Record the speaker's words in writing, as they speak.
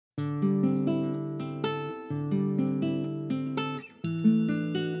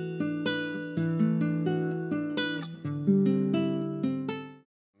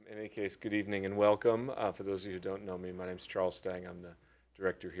case, good evening and welcome. For those of you who don't know me, my name is Charles Stang. I'm the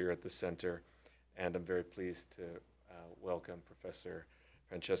director here at the center, and I'm very pleased to welcome Professor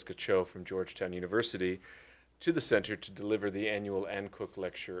Francisca Cho from Georgetown University to the center to deliver the annual Ann Cook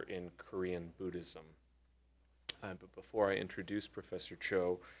Lecture in Korean Buddhism. But before I introduce Professor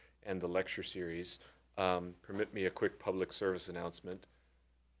Cho and the lecture series, permit me a quick public service announcement.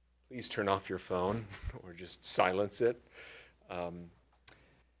 Please turn off your phone or just silence it.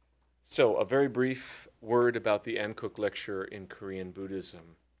 So a very brief word about the Ann Cook Lecture in Korean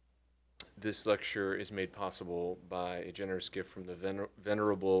Buddhism. This lecture is made possible by a generous gift from the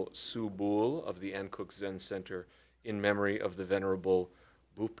Venerable Su Bul of the Ann Cook Zen Center in memory of the Venerable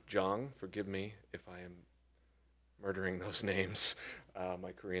Bup Jang. Forgive me if I am murdering those names.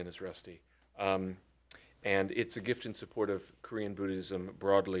 My Korean is rusty. And it's a gift in support of Korean Buddhism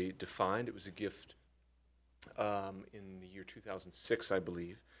broadly defined. It was a gift in the year 2006, I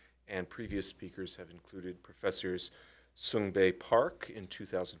believe, and previous speakers have included Professors Sung-Bae Park in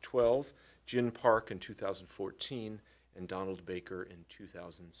 2012, Jin Park in 2014, and Donald Baker in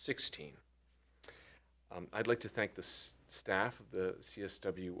 2016. I'd like to thank the staff of the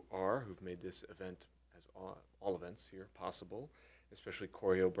CSWR who've made this event, as all events here, possible, especially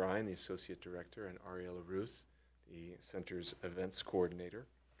Corey O'Brien, the Associate Director, and Ariella Ruth, the Center's Events Coordinator.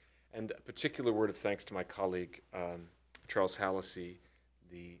 And a particular word of thanks to my colleague, Charles Hallisey,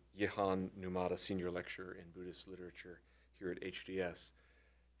 the Yehan Numata Senior Lecturer in Buddhist Literature here at HDS.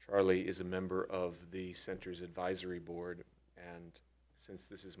 Charlie is a member of the Center's Advisory Board, and since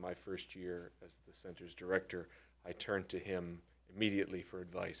this is my first year as the Center's Director, I turned to him immediately for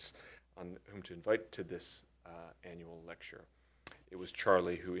advice on whom to invite to this annual lecture. It was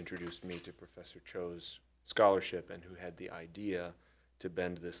Charlie who introduced me to Professor Cho's scholarship and who had the idea to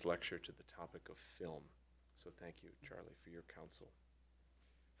bend this lecture to the topic of film. So thank you, Charlie, for your counsel.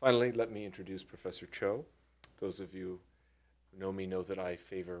 Finally, let me introduce Professor Cho. Those of you who know me know that I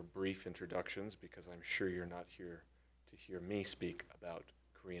favor brief introductions because I'm sure you're not here to hear me speak about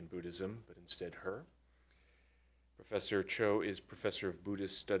Korean Buddhism, but instead her. Professor Cho is Professor of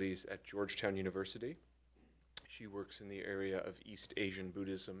Buddhist Studies at Georgetown University. She works in the area of East Asian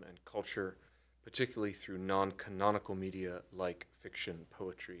Buddhism and culture, particularly through non-canonical media like fiction,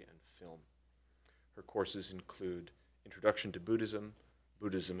 poetry, and film. Her courses include Introduction to Buddhism,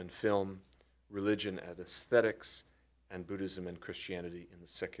 Buddhism and Film, Religion and Aesthetics, and Buddhism and Christianity in the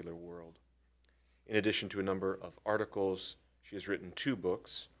Secular World. In addition to a number of articles, she has written 2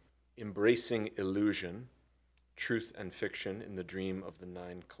 books, Embracing Illusion, Truth and Fiction in the Dream of the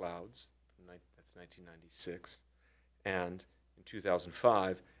 9 Clouds, that's 1996, and in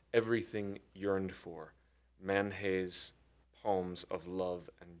 2005, Everything Yearned For, Manhei's Poems of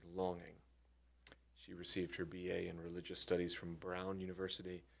Love and Longing. She received her BA in Religious Studies from Brown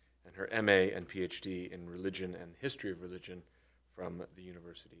University and her MA and PhD in Religion and History of Religion from the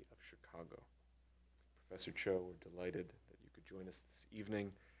University of Chicago. Professor Cho, we're delighted that you could join us this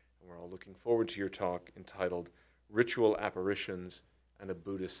evening, and we're all looking forward to your talk entitled Ritual Apparitions and a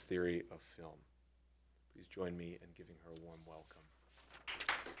Buddhist Theory of Film. Please join me in giving her a warm welcome.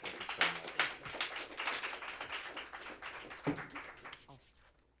 Thank you so much.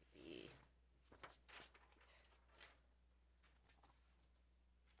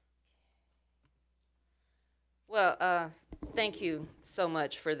 Well, thank you so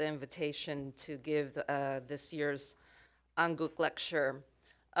much for the invitation to give this year's Ann Cook Lecture.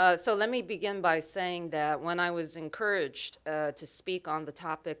 So let me begin by saying that when I was encouraged to speak on the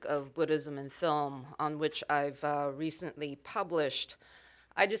topic of Buddhism and film, on which I've recently published,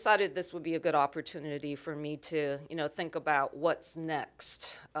 I decided this would be a good opportunity for me to, think about what's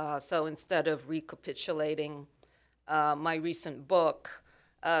next. So instead of recapitulating my recent book,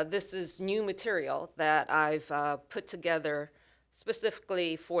 this is new material that I've put together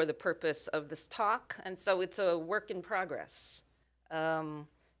specifically for the purpose of this talk, and so it's a work in progress.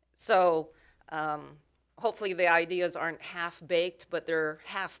 Hopefully the ideas aren't half-baked, but they're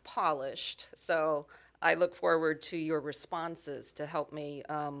half-polished. So I look forward to your responses to help me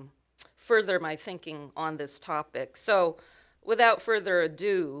further my thinking on this topic. So without further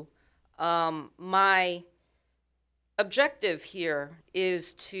ado, my objective here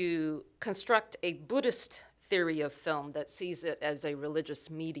is to construct a Buddhist theory of film that sees it as a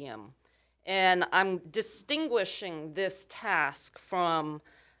religious medium. And I'm distinguishing this task from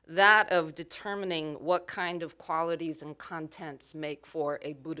that of determining what kind of qualities and contents make for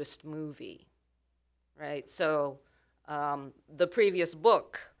a Buddhist movie, right? So the previous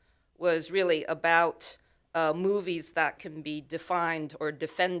book was really about movies that can be defined or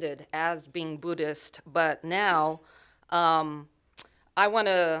defended as being Buddhist, but now I want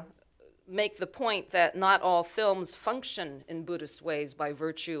to make the point that not all films function in Buddhist ways by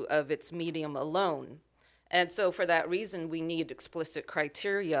virtue of its medium alone. And so for that reason, we need explicit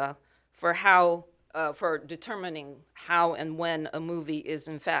criteria for how, for determining how and when a movie is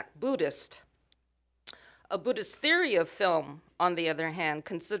in fact Buddhist. A Buddhist theory of film, on the other hand,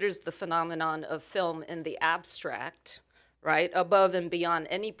 considers the phenomenon of film in the abstract, right, above and beyond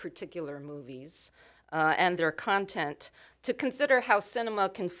any particular movies and their content, to consider how cinema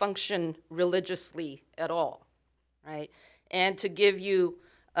can function religiously at all, right? And to give you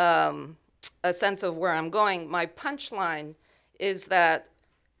a sense of where I'm going, my punchline is that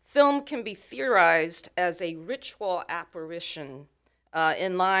film can be theorized as a ritual apparition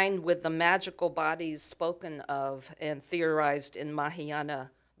in line with the magical bodies spoken of and theorized in Mahayana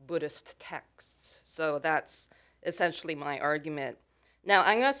Buddhist texts. So that's essentially my argument. Now,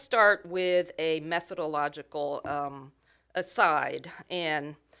 I'm going to start with a methodological aside,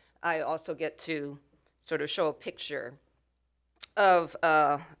 and I also get to sort of show a picture of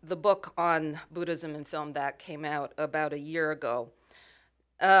the book on Buddhism and film that came out about a year ago.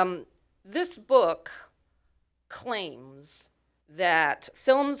 This book claims that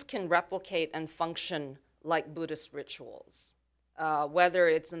films can replicate and function like Buddhist rituals, whether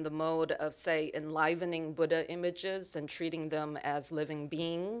it's in the mode of, say, enlivening Buddha images and treating them as living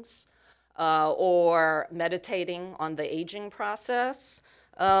beings, or meditating on the aging process,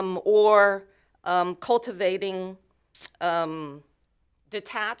 or cultivating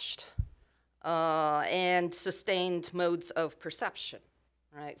detached and sustained modes of perception.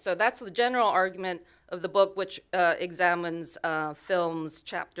 Right, so that's the general argument of the book, which examines films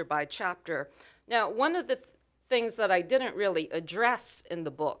chapter by chapter. Now, one of the things that I didn't really address in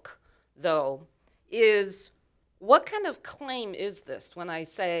the book, though, is what kind of claim is this when I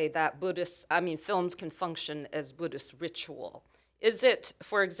say that films can function as Buddhist ritual? Is it,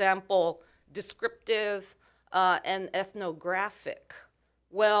 for example, descriptive and ethnographic?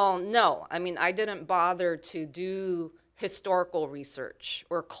 Well, no. I mean, I didn't bother to do historical research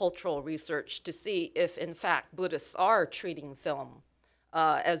or cultural research to see if, in fact, Buddhists are treating film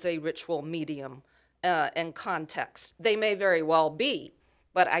as a ritual medium and context. They may very well be,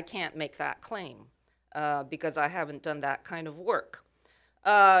 but I can't make that claim because I haven't done that kind of work.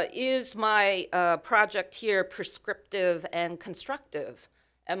 Is my project here prescriptive and constructive?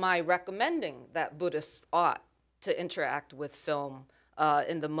 Am I recommending that Buddhists ought to interact with film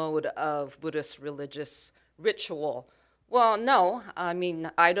in the mode of Buddhist religious ritual? Well, no. I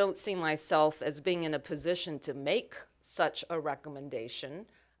mean, I don't see myself as being in a position to make such a recommendation.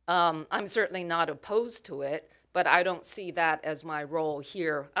 I'm certainly not opposed to it, but I don't see that as my role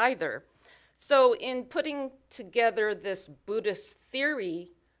here either. So in putting together this Buddhist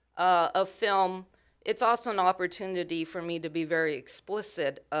theory of film, it's also an opportunity for me to be very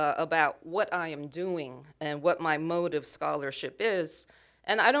explicit about what I am doing and what my mode of scholarship is.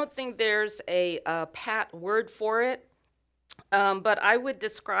 And I don't think there's a pat word for it. But I would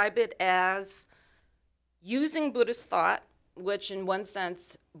describe it as using Buddhist thought, which in one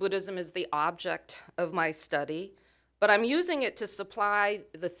sense, Buddhism is the object of my study, but I'm using it to supply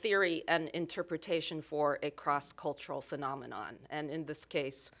the theory and interpretation for a cross-cultural phenomenon, and in this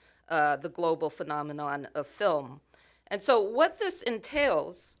case, the global phenomenon of film. And so what this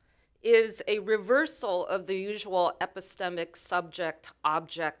entails is a reversal of the usual epistemic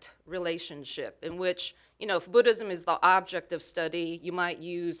subject-object relationship in which, you know, if Buddhism is the object of study, you might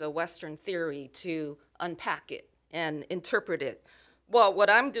use a Western theory to unpack it and interpret it. Well, what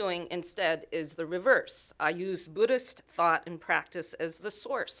I'm doing instead is the reverse. I use Buddhist thought and practice as the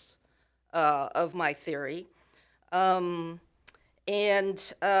source of my theory. I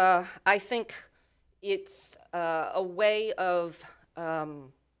think it's a way of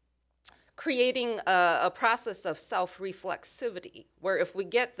creating a process of self-reflexivity, where if we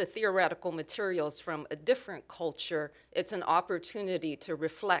get the theoretical materials from a different culture, it's an opportunity to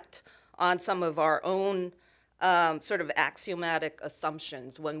reflect on some of our own sort of axiomatic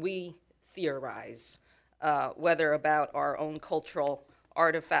assumptions when we theorize, whether about our own cultural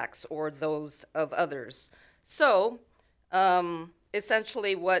artifacts or those of others. So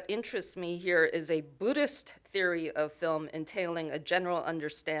essentially what interests me here is a Buddhist theory of film entailing a general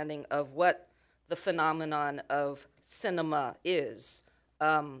understanding of what the phenomenon of cinema is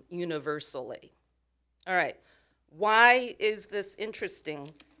universally. All right, why is this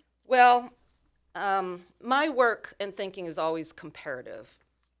interesting? Well, my work and thinking is always comparative.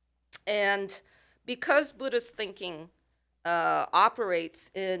 And because Buddhist thinking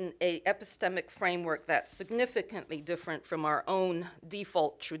operates in an epistemic framework that's significantly different from our own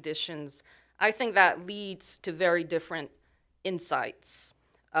default traditions, I think that leads to very different insights.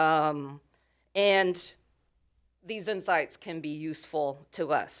 And these insights can be useful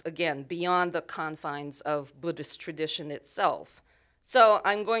to us, again, beyond the confines of Buddhist tradition itself. So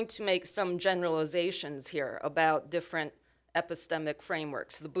I'm going to make some generalizations here about different epistemic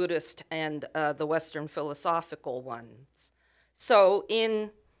frameworks, the Buddhist and the Western philosophical ones. So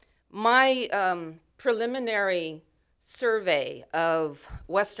in my preliminary survey of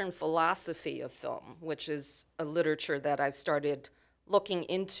Western philosophy of film, which is a literature that I've started looking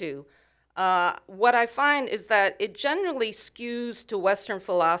into, what I find is that it generally skews to Western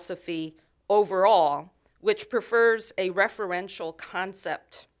philosophy overall, which prefers a referential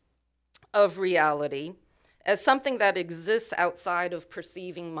concept of reality as something that exists outside of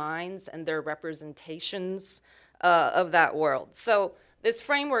perceiving minds and their representations of that world. So this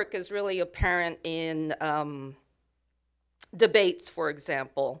framework is really apparent in debates, for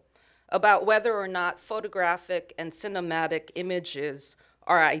example, about whether or not photographic and cinematic images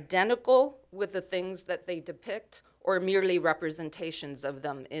are identical with the things that they depict or merely representations of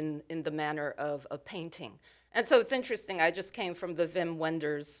them in the manner of a painting. And so it's interesting, I just came from the Wim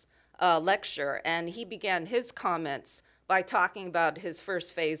Wenders lecture, and he began his comments by talking about his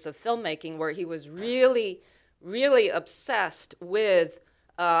first phase of filmmaking, where he was really, really obsessed with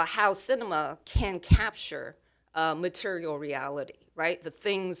how cinema can capture material reality, right? The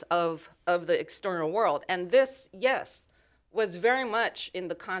things of the external world. And this, yes, was very much in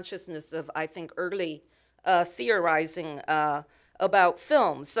the consciousness of, I think, early theorizing about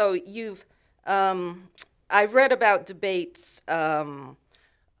film. So I've read about debates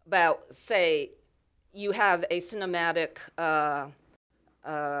about, say, you have a cinematic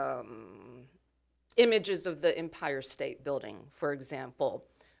images of the Empire State Building, for example.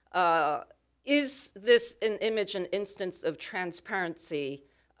 Is this an image, an instance of transparency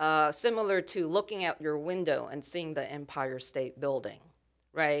similar to looking out your window and seeing the Empire State Building,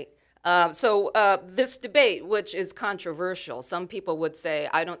 right? So this debate, which is controversial, some people would say,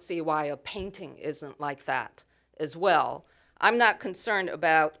 I don't see why a painting isn't like that as well. I'm not concerned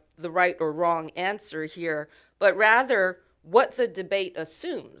about the right or wrong answer here, but rather what the debate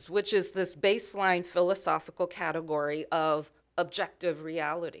assumes, which is this baseline philosophical category of objective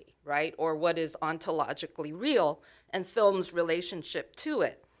reality, right? Or what is ontologically real, and film's relationship to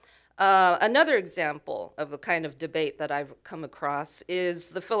it. Another example of the kind of debate that I've come across is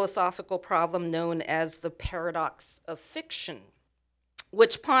the philosophical problem known as the paradox of fiction,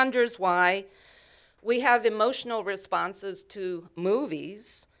 which ponders why we have emotional responses to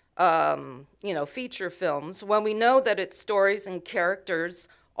movies, feature films, when we know that its stories and characters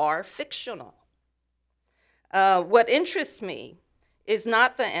are fictional. What interests me is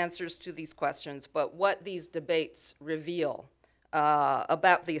not the answers to these questions, but what these debates reveal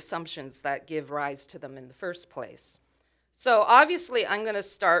about the assumptions that give rise to them in the first place. So obviously, I'm going to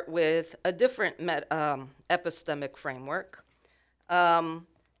start with a different epistemic framework,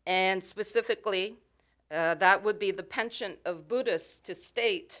 and specifically, that would be the penchant of Buddhists to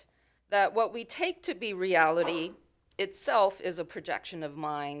state that what we take to be reality itself is a projection of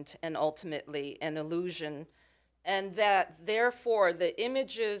mind and ultimately an illusion, and that therefore the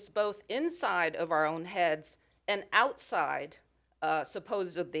images both inside of our own heads and outside,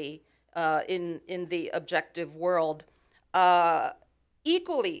 supposedly in the objective world,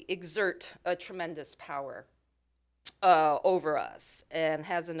 equally exert a tremendous power over us and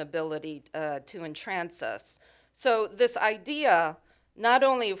has an ability to entrance us. So this idea not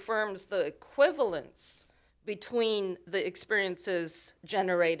only affirms the equivalence between the experiences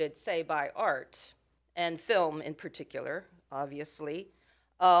generated, say, by art and film in particular, obviously,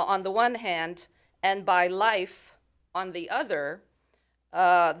 on the one hand, and by life on the other,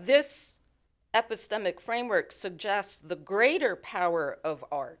 this epistemic framework suggests the greater power of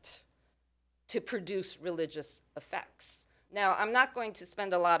art to produce religious effects. Now, I'm not going to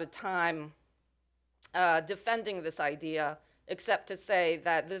spend a lot of time defending this idea, except to say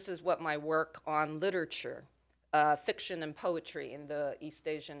that this is what my work on literature, fiction and poetry in the East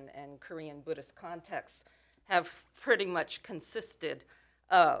Asian and Korean Buddhist contexts have pretty much consisted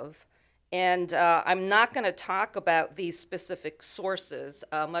of. And I'm not going to talk about these specific sources,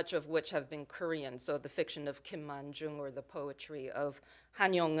 much of which have been Korean, so the fiction of Kim Man-jung or the poetry of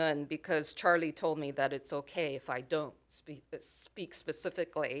Han Yong-eun, because Charlie told me that it's okay if I don't speak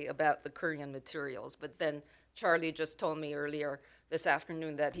specifically about the Korean materials. But then Charlie just told me earlier this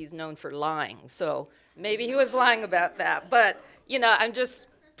afternoon that he's known for lying, so maybe he was lying about that. But,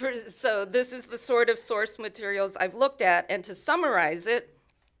 so this is the sort of source materials I've looked at, and to summarize it,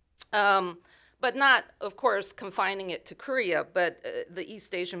 but not, of course, confining it to Korea, but the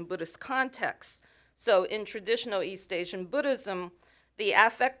East Asian Buddhist context. So in traditional East Asian Buddhism, the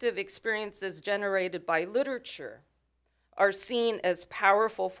affective experiences generated by literature are seen as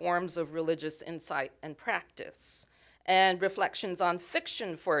powerful forms of religious insight and practice. And reflections on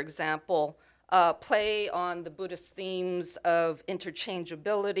fiction, for example, play on the Buddhist themes of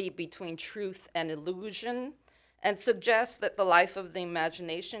interchangeability between truth and illusion, and suggest that the life of the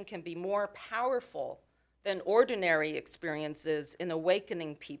imagination can be more powerful than ordinary experiences in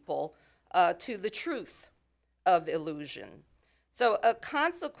awakening people to the truth of illusion. So a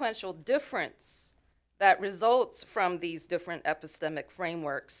consequential difference that results from these different epistemic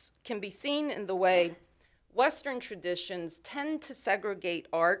frameworks can be seen in the way Western traditions tend to segregate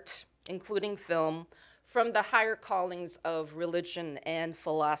art, including film, from the higher callings of religion and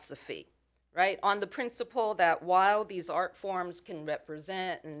philosophy, right? On the principle that while these art forms can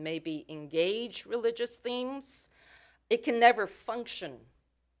represent and maybe engage religious themes, it can never function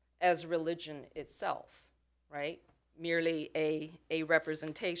as religion itself, right? Merely a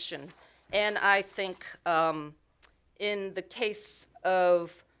representation. And I think in the case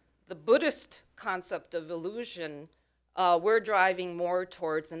of the Buddhist concept of illusion, we're driving more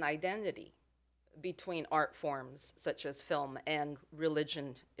towards an identity between art forms such as film and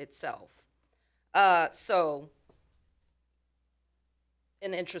religion itself. So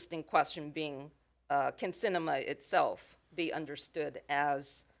an interesting question being, can cinema itself be understood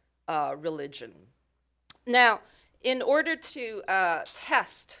as religion? Now, in order to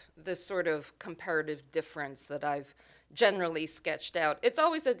test this sort of comparative difference that I've generally sketched out, it's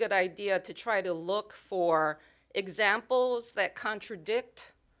always a good idea to try to look for examples that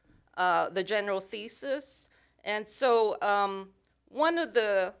contradict the general thesis. And so one of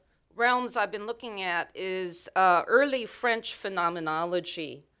the realms I've been looking at is early French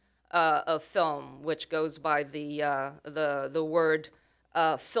phenomenology of film, which goes by the word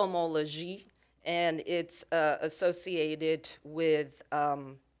filmologie, and it's associated with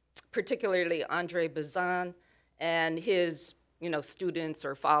particularly André Bazin and his students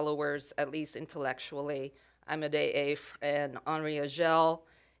or followers, at least intellectually, Amédée Effre and Henri Agel,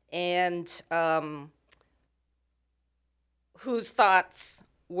 and whose thoughts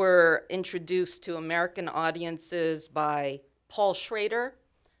were introduced to American audiences by Paul Schrader,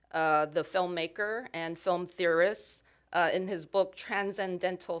 the filmmaker and film theorist, in his book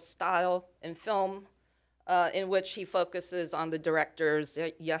Transcendental Style in Film, in which he focuses on the directors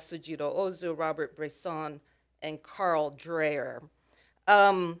Yasujiro Ozu, Robert Bresson, and Carl Dreyer.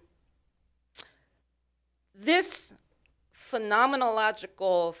 This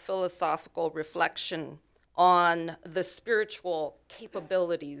phenomenological philosophical reflection on the spiritual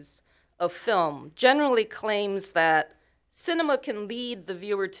capabilities of film generally claims that cinema can lead the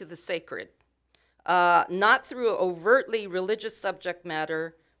viewer to the sacred, not through overtly religious subject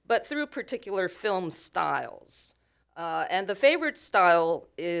matter, but through particular film styles. And the favorite style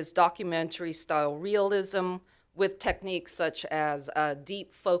is documentary style realism, with techniques such as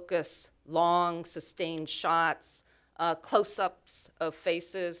deep focus, long sustained shots, close-ups of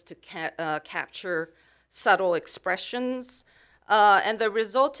faces to capture subtle expressions. And the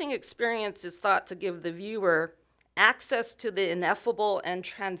resulting experience is thought to give the viewer access to the ineffable and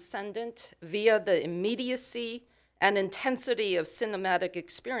transcendent via the immediacy and intensity of cinematic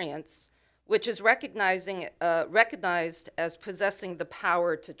experience, which is recognized as possessing the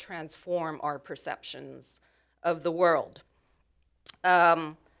power to transform our perceptions of the world.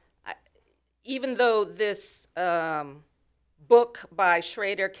 Even though this book by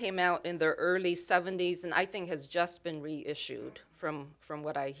Schrader came out in the early 70s and I think has just been reissued from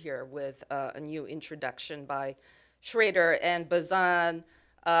what I hear with a new introduction by Schrader and Bazin,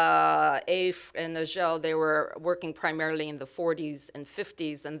 Effre and Agel, they were working primarily in the 40s and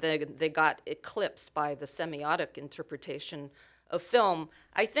 50s, and they got eclipsed by the semiotic interpretation of film.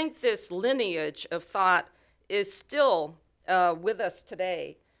 I think this lineage of thought is still with us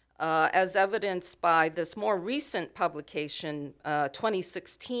today, as evidenced by this more recent publication,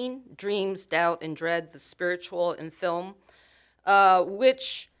 2016, Dreams, Doubt, and Dread, the Spiritual in Film,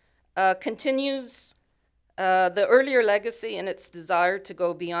 which continues the earlier legacy in its desire to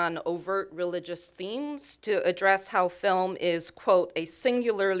go beyond overt religious themes to address how film is, quote, a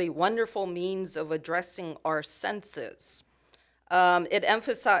singularly wonderful means of addressing our senses. It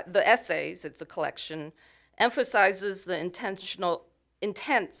emphasizes, the essays, it's a collection, emphasizes the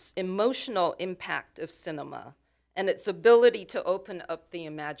intense emotional impact of cinema and its ability to open up the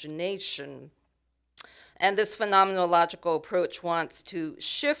imagination. And this phenomenological approach wants to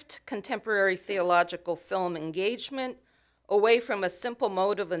shift contemporary theological film engagement away from a simple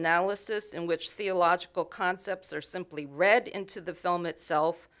mode of analysis in which theological concepts are simply read into the film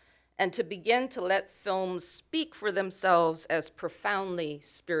itself and to begin to let films speak for themselves as profoundly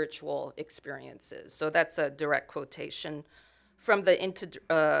spiritual experiences. So that's a direct quotation from the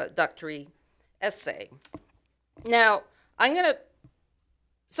introductory essay. Now,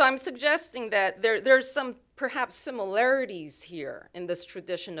 I'm suggesting that there's some perhaps similarities here in this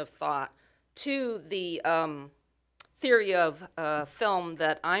tradition of thought to the theory of film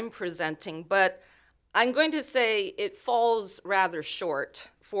that I'm presenting, but I'm going to say it falls rather short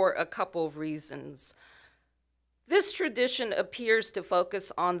for a couple of reasons. This tradition appears to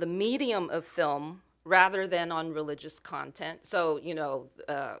focus on the medium of film rather than on religious content. So,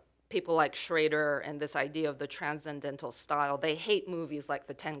 people like Schrader and this idea of the transcendental style, they hate movies like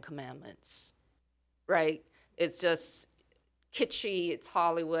the Ten Commandments, right? It's just kitschy, it's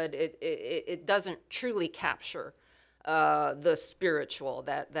Hollywood, it doesn't truly capture the spiritual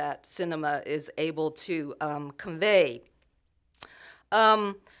that cinema is able to convey.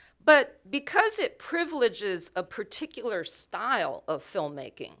 But because it privileges a particular style of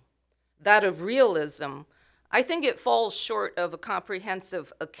filmmaking, that of realism, I think it falls short of a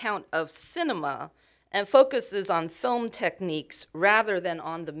comprehensive account of cinema and focuses on film techniques rather than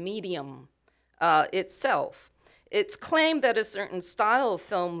on the medium itself. Its claim that a certain style of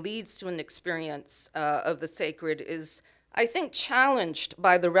film leads to an experience of the sacred is, I think, challenged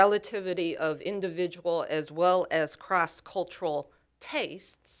by the relativity of individual as well as cross-cultural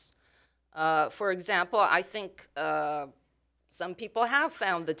tastes. For example, I think some people have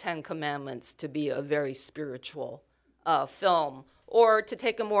found the Ten Commandments to be a very spiritual film. Or to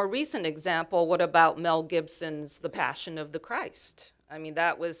take a more recent example, what about Mel Gibson's The Passion of the Christ? I mean,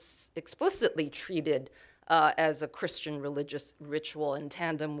 that was explicitly treated as a Christian religious ritual in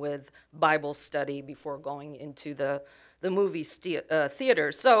tandem with Bible study before going into the movie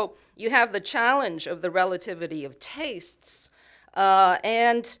theater. So you have the challenge of the relativity of tastes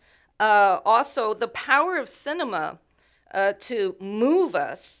and also the power of cinema to move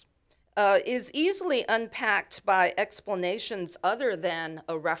us is easily unpacked by explanations other than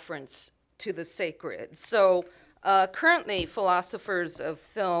a reference to the sacred. So currently, philosophers of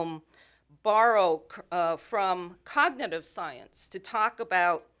film borrow from cognitive science to talk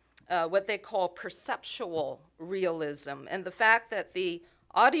about what they call perceptual realism and the fact that the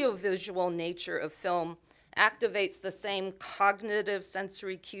audiovisual nature of film activates the same cognitive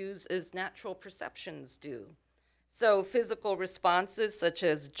sensory cues as natural perceptions do. So physical responses such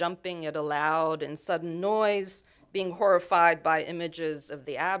as jumping at a loud and sudden noise, being horrified by images of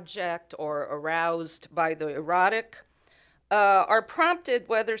the abject or aroused by the erotic, are prompted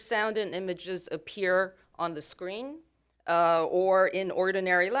whether sound and images appear on the screen or in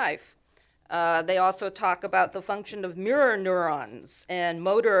ordinary life. They also talk about the function of mirror neurons and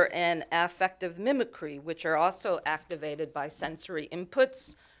motor and affective mimicry, which are also activated by sensory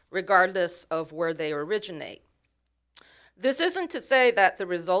inputs, regardless of where they originate. This isn't to say that the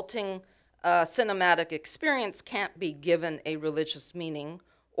resulting cinematic experience can't be given a religious meaning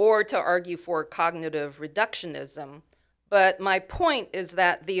or to argue for cognitive reductionism, but my point is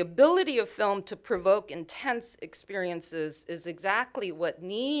that the ability of film to provoke intense experiences is exactly what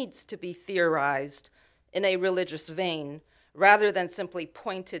needs to be theorized in a religious vein rather than simply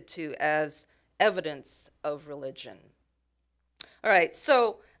pointed to as evidence of religion. All right,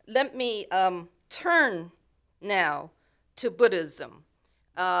 so let me turn now to Buddhism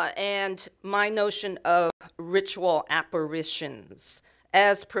and my notion of ritual apparitions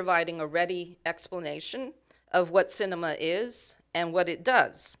as providing a ready explanation of what cinema is and what it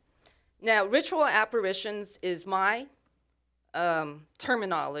does. Now, ritual apparitions is my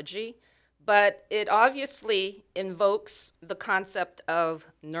terminology, but it obviously invokes the concept of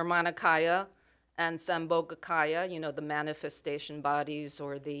Nirmanakaya and Sambhogakaya, the manifestation bodies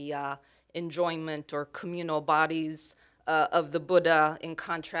or the enjoyment or communal bodies of the Buddha in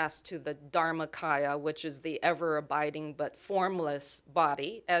contrast to the Dharmakaya, which is the ever-abiding but formless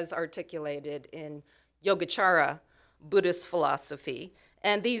body as articulated in Yogacara Buddhist philosophy.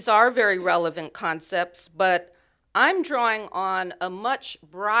 And these are very relevant concepts, but I'm drawing on a much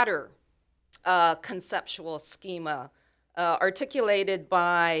broader conceptual schema articulated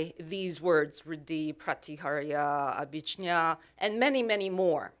by these words, Riddhi, Pratiharya, Abhijñā, and many, many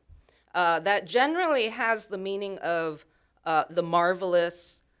more, that generally has the meaning of the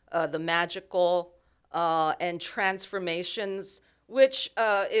marvelous, the magical, and transformations, which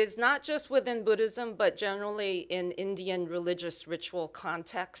is not just within Buddhism, but generally in Indian religious ritual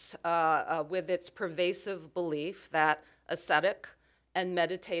contexts, with its pervasive belief that ascetic and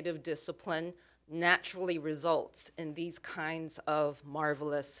meditative discipline naturally results in these kinds of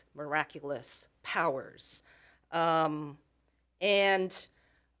marvelous, miraculous powers. And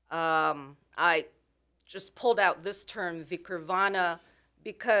I just pulled out this term, vikarvana,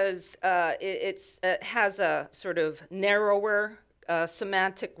 because it has a sort of narrower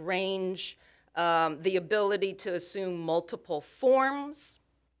semantic range, the ability to assume multiple forms,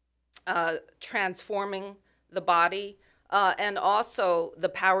 transforming the body, and also the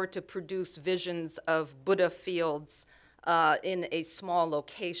power to produce visions of Buddha fields in a small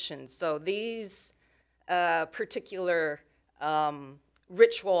location. So these particular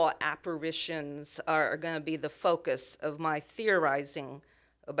ritual apparitions are going to be the focus of my theorizing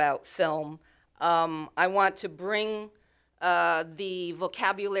about film. I want to bring the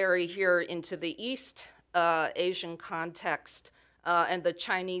vocabulary here into the East Asian context and the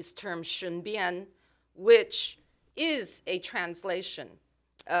Chinese term 神变, which is a translation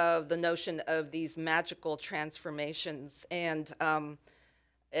of the notion of these magical transformations. And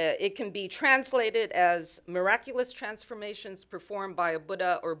it can be translated as miraculous transformations performed by a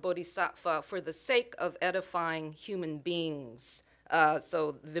Buddha or Bodhisattva for the sake of edifying human beings.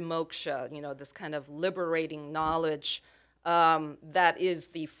 So vimoksha, this kind of liberating knowledge that is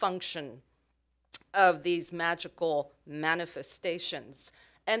the function of these magical manifestations.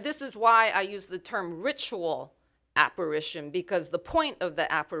 And this is why I use the term ritual apparition, because the point of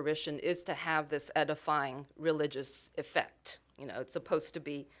the apparition is to have this edifying religious effect. It's supposed to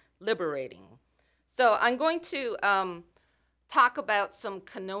be liberating. So I'm going to talk about some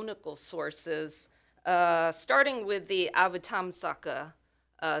canonical sources, starting with the Avatamsaka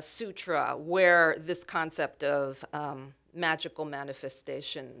Sutra, where this concept of magical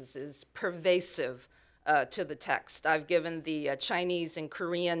manifestations is pervasive to the text. I've given the Chinese and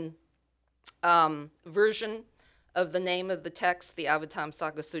Korean version of the name of the text, the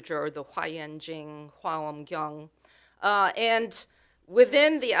Avatamsaka Sutra, or the Huayan Jing, Huaomgyong. And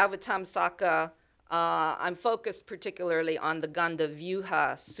within the Avatamsaka, I'm focused particularly on the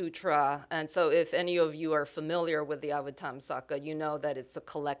Gandavyuha Sutra. And so if any of you are familiar with the Avatamsaka, you know that it's a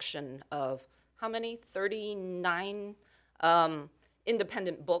collection of how many? 39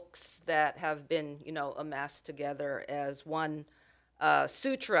 independent books that have been, amassed together as one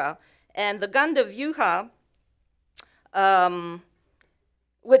sutra. And the Gandavyuha,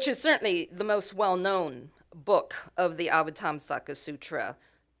 which is certainly the most well-known book of the Avatamsaka Sutra,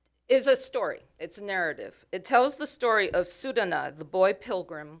 is a story. It's a narrative. It tells the story of Sudana, the boy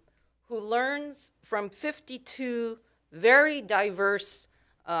pilgrim, who learns from 52 very diverse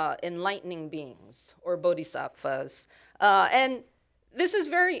enlightening beings, or bodhisattvas. And this is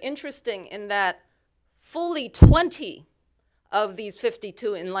very interesting in that fully 20 of these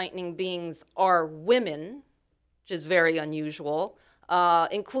 52 enlightening beings are women, which is very unusual,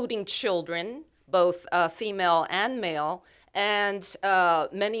 including children, both female and male, and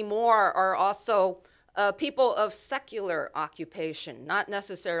many more are also people of secular occupation, not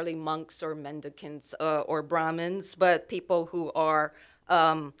necessarily monks or mendicants or Brahmins, but people who are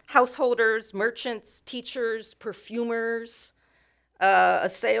householders, merchants, teachers, perfumers, a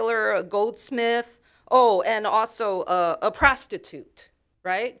sailor, a goldsmith, and also a prostitute,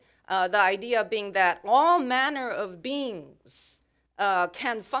 right? The idea being that all manner of beings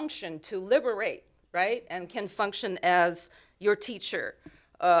can function to liberate, right? And can function as your teacher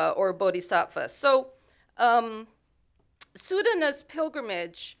or bodhisattva. So Sudana's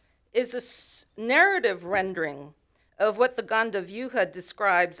pilgrimage is a narrative rendering of what the Gandavyuha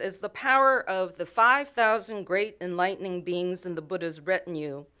describes as the power of the 5,000 great enlightening beings in the Buddha's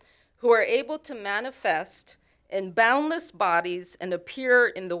retinue who are able to manifest in boundless bodies and appear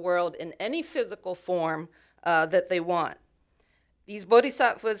in the world in any physical form that they want. These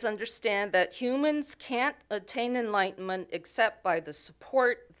bodhisattvas understand that humans can't attain enlightenment except by the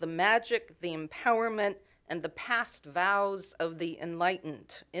support, the magic, the empowerment, and the past vows of the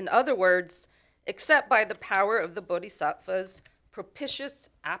enlightened. In other words, except by the power of the bodhisattvas' propitious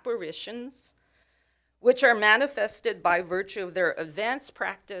apparitions, which are manifested by virtue of their advanced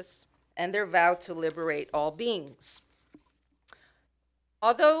practice and their vow to liberate all beings.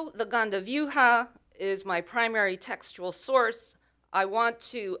 Although the Gandavyuha is my primary textual source, I want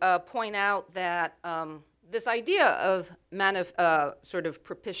to point out that this idea of sort of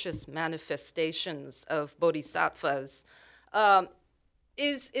propitious manifestations of bodhisattvas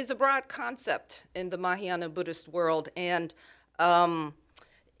is a broad concept in the Mahayana Buddhist world. And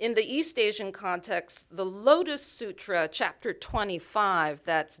in the East Asian context, the Lotus Sutra, chapter 25,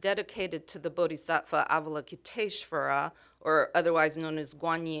 that's dedicated to the bodhisattva Avalokiteshvara, or otherwise known as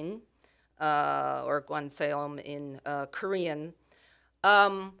Guanyin, or Gwanseom in Korean,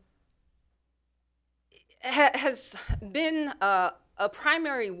 has been a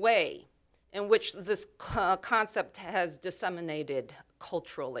primary way in which this concept has disseminated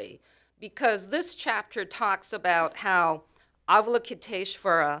culturally, because this chapter talks about how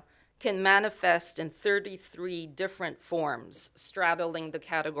Avalokiteshvara can manifest in 33 different forms, straddling the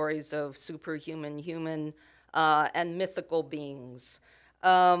categories of superhuman, human, and mythical beings.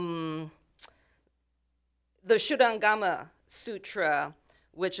 The Shurangama Sutra,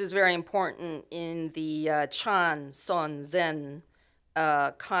 which is very important in the Chan, Son, Zen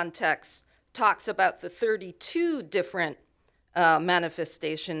context, talks about the 32 different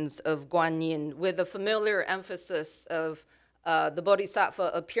manifestations of Guanyin, with a familiar emphasis of the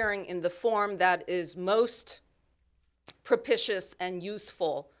Bodhisattva appearing in the form that is most propitious and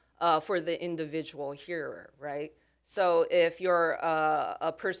useful for the individual hearer, right? So if you're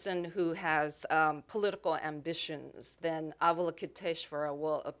a person who has political ambitions, then Avalokiteshvara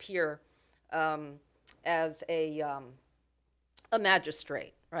will appear as a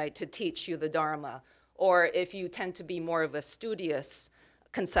magistrate, right, to teach you the Dharma. Or if you tend to be more of a studious,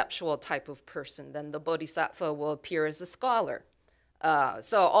 conceptual type of person, then the Bodhisattva will appear as a scholar.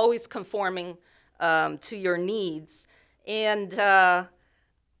 So always conforming to your needs. And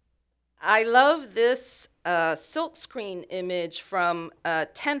I love this silkscreen image from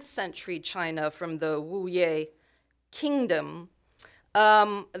 10th century China, from the Wu-Ye kingdom,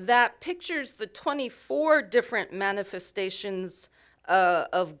 that pictures the 24 different manifestations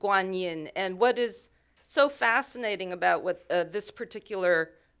of Guanyin. And what is so fascinating about what this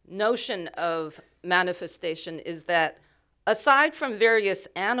particular notion of manifestation is that aside from various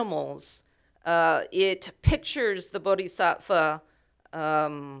animals, it pictures the Bodhisattva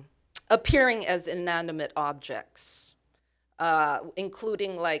appearing as inanimate objects,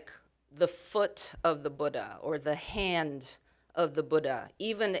 including like the foot of the Buddha or the hand of the Buddha,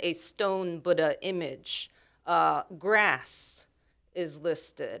 even a stone Buddha image. Grass is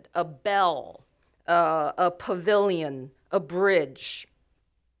listed, a bell, a pavilion, a bridge,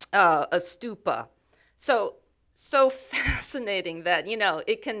 a stupa. So fascinating that, you know,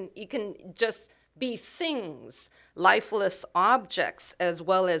 it can just be things, lifeless objects, as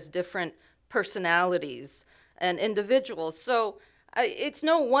well as different personalities and individuals. So it's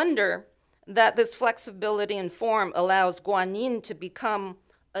no wonder that this flexibility in form allows Guanyin to become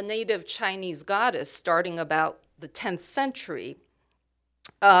a native Chinese goddess starting about the 10th century,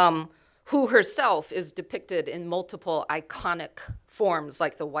 who herself is depicted in multiple iconic forms,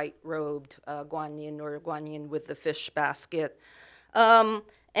 like the white-robed Guanyin, or Guanyin with the fish basket.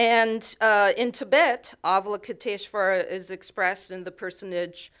 And in Tibet, Avalokiteshvara is expressed in the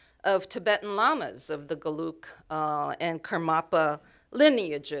personage of Tibetan lamas of the Gelug and Karmapa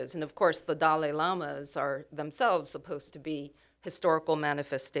lineages. And of course, the Dalai Lamas are themselves supposed to be historical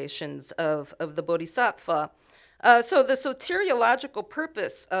manifestations of the Bodhisattva. So the soteriological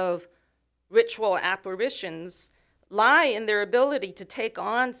purpose of ritual apparitions lie in their ability to take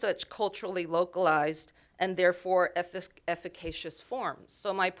on such culturally localized and therefore efficacious forms.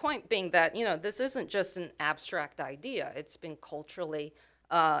 So my point being that, you know, this isn't just an abstract idea. It's been culturally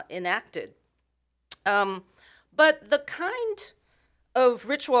enacted. But the kind of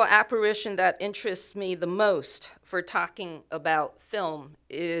ritual apparition that interests me the most for talking about film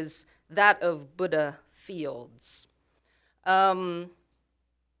is that of Buddha fields.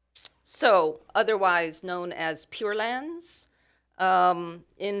 So, otherwise known as Pure Lands.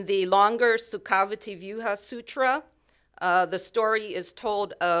 In the longer Sukhavati Vyuha Sutra, the story is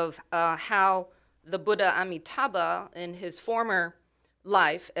told of how the Buddha Amitabha, in his former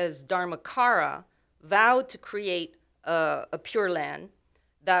life as Dharmakara, vowed to create a Pure Land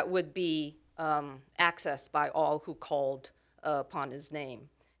that would be accessed by all who called upon his name.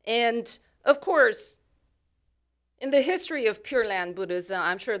 And of course, in the history of Pure Land Buddhism,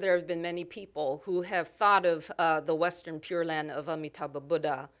 I'm sure there have been many people who have thought of the Western Pure Land of Amitabha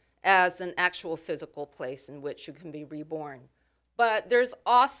Buddha as an actual physical place in which you can be reborn. But there's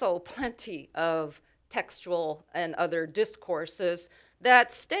also plenty of textual and other discourses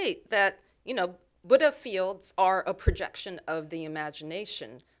that state that, you know, Buddha fields are a projection of the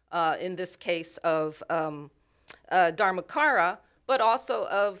imagination, in this case of Dharmakara, but also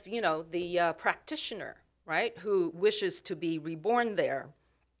of, you know, the practitioner, right, who wishes to be reborn there.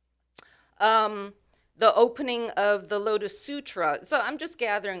 The opening of the Lotus Sutra. So I'm just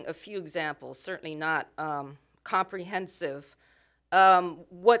gathering a few examples, certainly not comprehensive.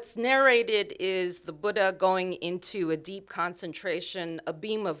 What's narrated is the Buddha going into a deep concentration, a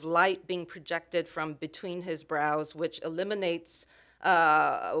beam of light being projected from between his brows, which eliminates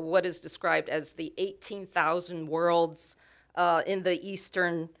what is described as the 18,000 worlds in the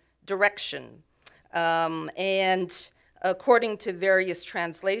eastern direction. And according to various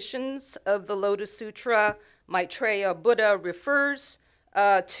translations of the Lotus Sutra, Maitreya Buddha refers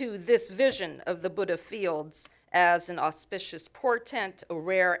to this vision of the Buddha fields as an auspicious portent, a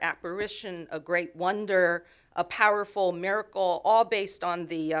rare apparition, a great wonder, a powerful miracle, all based on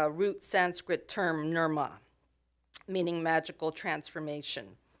the root Sanskrit term nirma, meaning magical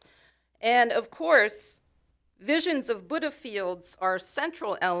transformation. And of course, visions of Buddha fields are a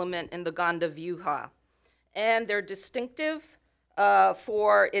central element in the Ganda Vyuha, and they're distinctive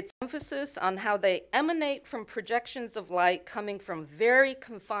for its emphasis on how they emanate from projections of light coming from very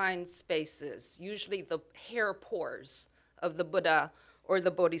confined spaces, usually the hair pores of the Buddha or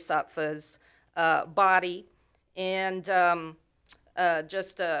the Bodhisattva's body. And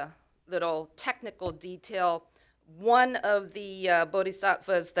just a little technical detail, one of the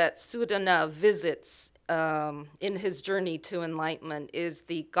bodhisattvas that Sudana visits in his journey to enlightenment is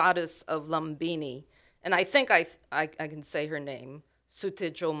the goddess of Lumbini. And I think I can say her name,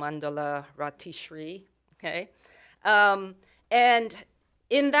 Sutijo Mandala Ratishri, okay? And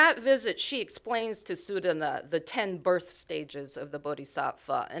in that visit, she explains to Sudana the 10 birth stages of the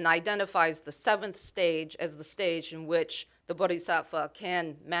bodhisattva and identifies the 7th stage as the stage in which the bodhisattva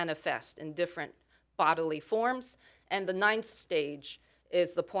can manifest in different bodily forms, and the 9th stage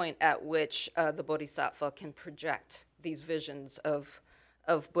is the point at which the bodhisattva can project these visions of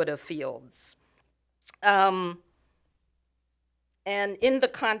Buddha fields. And in the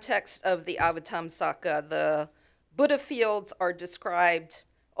context of the Avatamsaka, the Buddha fields are described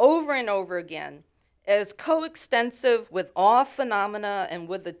over and over again as coextensive with all phenomena and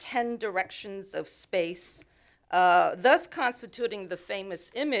with the 10 directions of space, thus constituting the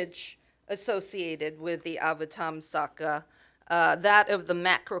famous image associated with the Avatamsaka, that of the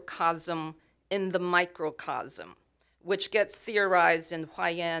macrocosm in the microcosm, which gets theorized in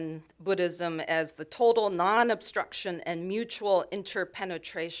Huayan Buddhism as the total non-obstruction and mutual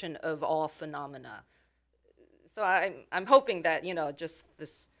interpenetration of all phenomena. So I'm hoping that, just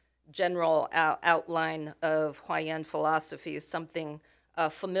this general outline of Huayan philosophy is something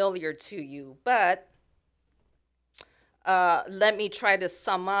familiar to you. But let me try to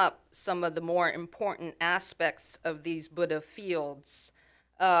sum up some of the more important aspects of these Buddha fields.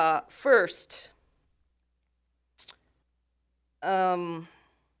 First,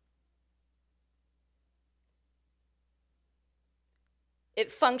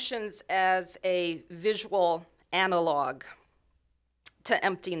 it functions as a visual analog to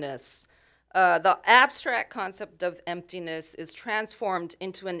emptiness. The abstract concept of emptiness is transformed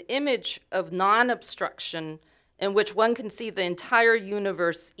into an image of non-obstruction in which one can see the entire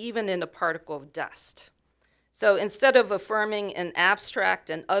universe, even in a particle of dust. So instead of affirming an abstract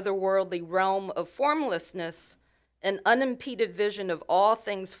and otherworldly realm of formlessness, an unimpeded vision of all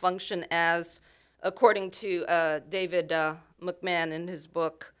things function as, according to David McMahon in his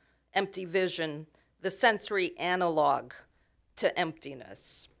book, Empty Vision, the sensory analog to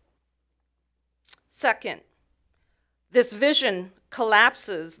emptiness. Second, this vision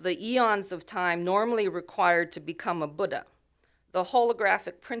collapses the eons of time normally required to become a Buddha. The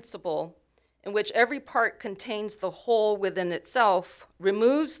holographic principle, in which every part contains the whole within itself,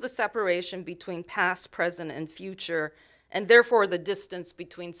 removes the separation between past, present, and future, and therefore the distance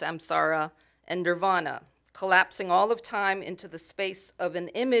between samsara and nirvana. Collapsing all of time into the space of an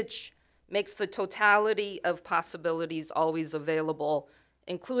image makes the totality of possibilities always available,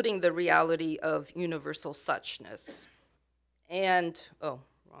 including the reality of universal suchness. And,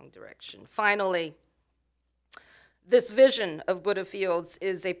 wrong direction. Finally, this vision of Buddha fields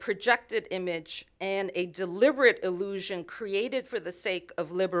is a projected image and a deliberate illusion created for the sake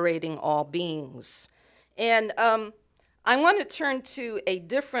of liberating all beings. And I want to turn to a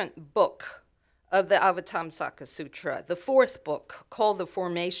different book of the Avatamsaka Sutra, the 4th book, called The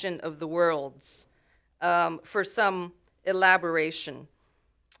Formation of the Worlds, for some elaboration.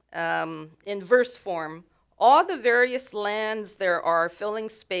 In verse form, all the various lands there are filling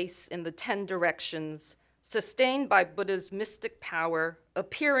space in the 10 directions, sustained by Buddha's mystic power,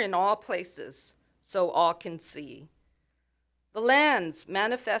 appear in all places, so all can see. The lands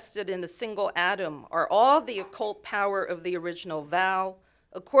manifested in a single atom are all the occult power of the original vow.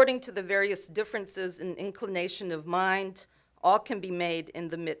 According to the various differences in inclination of mind, all can be made in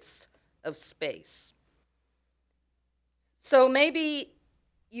the midst of space. So maybe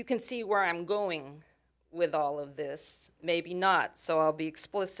you can see where I'm going with all of this, maybe not, so I'll be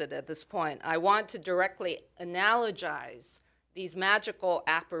explicit at this point. I want to directly analogize these magical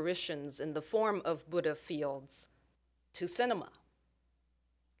apparitions in the form of Buddha fields to cinema,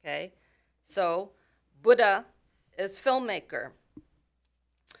 okay? So Buddha as filmmaker.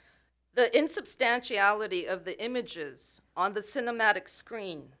 The insubstantiality of the images on the cinematic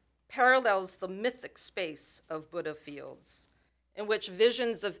screen parallels the mythic space of Buddha fields. in which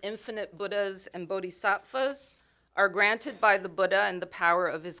visions of infinite Buddhas and Bodhisattvas are granted by the Buddha and the power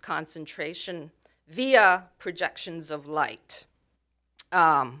of his concentration via projections of light.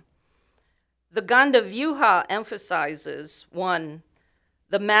 The Gandavyuha emphasizes, one,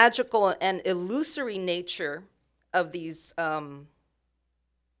 the magical and illusory nature of these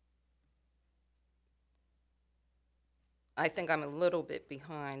I think I'm a little bit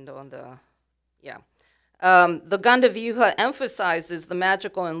behind on the, yeah. The Gandavyuha emphasizes the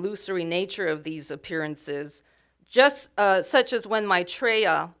magical and illusory nature of these appearances, just such as when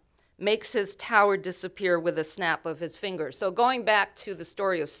Maitreya makes his tower disappear with a snap of his finger. So going back to the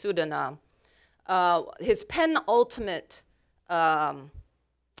story of Sudana, his penultimate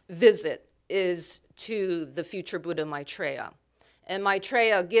visit is to the future Buddha Maitreya. And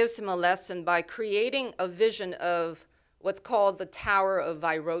Maitreya gives him a lesson by creating a vision of what's called the Tower of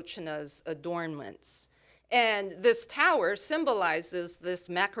Vairochana's adornments. And this tower symbolizes this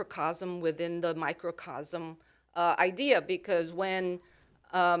macrocosm within the microcosm idea, because when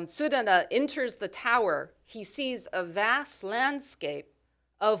Sudana enters the tower, he sees a vast landscape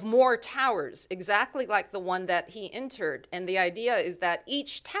of more towers, exactly like the one that he entered. And the idea is that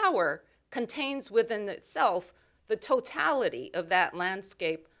each tower contains within itself the totality of that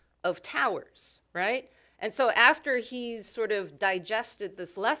landscape of towers, right? And so after he's sort of digested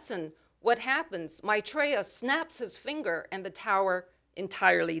this lesson, what happens? Maitreya snaps his finger and the tower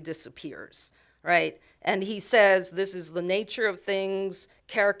entirely disappears, right? And he says, this is the nature of things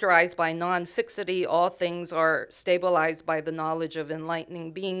characterized by non-fixity. All things are stabilized by the knowledge of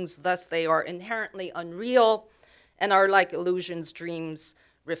enlightening beings. Thus, they are inherently unreal and are like illusions, dreams,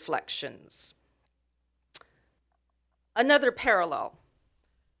 reflections. Another parallel,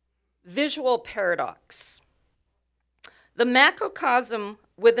 visual paradox. The macrocosm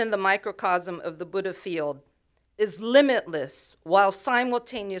within the microcosm of the Buddha field is limitless while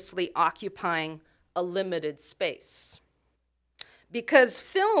simultaneously occupying a limited space. Because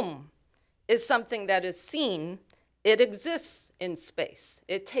film is something that is seen, it exists in space.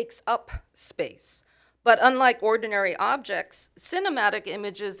 It takes up space. But unlike ordinary objects, cinematic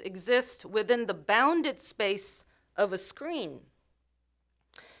images exist within the bounded space of a screen.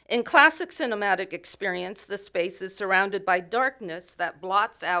 In classic cinematic experience, the space is surrounded by darkness that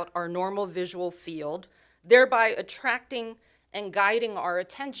blots out our normal visual field, thereby attracting and guiding our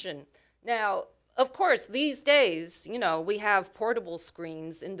attention. Now, of course, these days, we have portable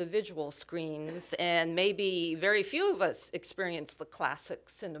screens, individual screens, and maybe very few of us experience the classic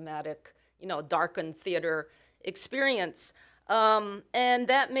cinematic, darkened theater experience. And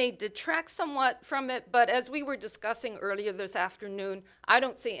that may detract somewhat from it, but as we were discussing earlier this afternoon, I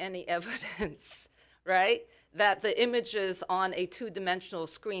don't see any evidence, right, that the images on a two-dimensional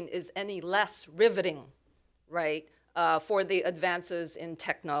screen is any less riveting, right, for the advances in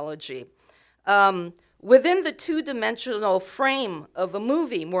technology. Within the two-dimensional frame of a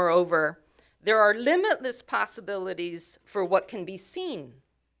movie, moreover, there are limitless possibilities for what can be seen.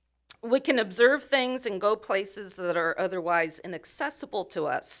 We can observe things and go places that are otherwise inaccessible to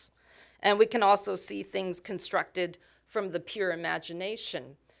us. And we can also see things constructed from the pure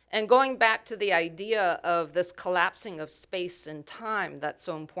imagination. And going back to the idea of this collapsing of space and time that's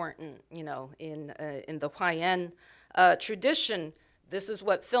so important, in the Huayan tradition, this is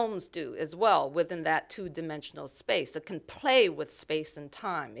what films do as well within that two-dimensional space. It can play with space and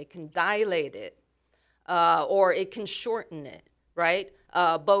time. It can dilate it, or it can shorten it, right?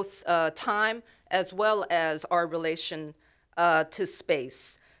 Both time as well as our relation to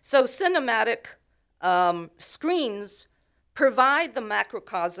space. So cinematic screens provide the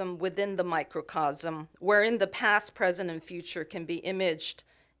macrocosm within the microcosm, wherein the past, present, and future can be imaged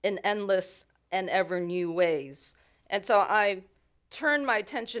in endless and ever new ways. And so I turn my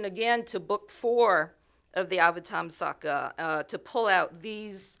attention again to Book 4 of the Avatamsaka to pull out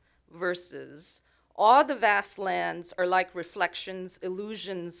these verses. All the vast lands are like reflections,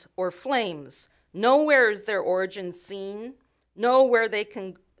 illusions, or flames. Nowhere is their origin seen, nowhere they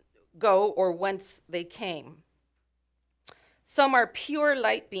can go or whence they came. Some are pure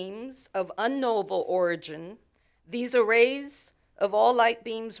light beams of unknowable origin. These arrays of all light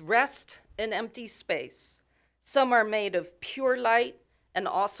beams rest in empty space. Some are made of pure light and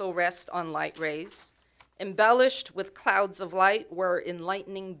also rest on light rays, embellished with clouds of light where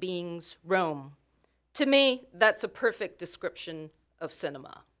enlightening beings roam. To me, that's a perfect description of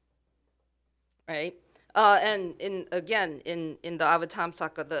cinema, right? And in the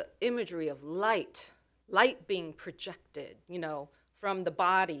Avatamsaka, the imagery of light being projected, from the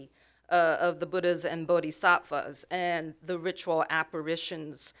body of the Buddhas and Bodhisattvas, and the ritual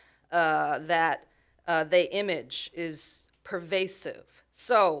apparitions that they image is pervasive.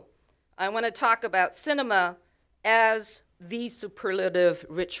 So I want to talk about cinema as the superlative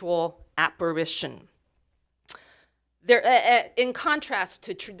ritual apparition. In contrast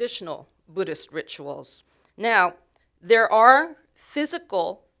to traditional Buddhist rituals. Now, there are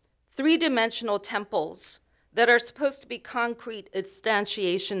physical, three-dimensional temples that are supposed to be concrete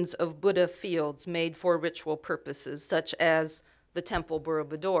instantiations of Buddha fields made for ritual purposes, such as the Temple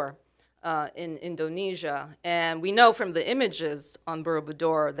Borobudur in Indonesia. And we know from the images on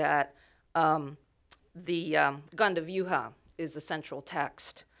Borobudur that the Gandhavyuha is the central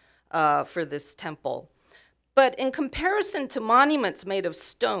text for this temple. But in comparison to monuments made of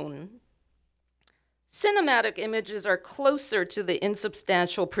stone, cinematic images are closer to the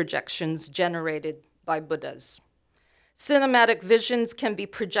insubstantial projections generated by Buddhas. Cinematic visions can be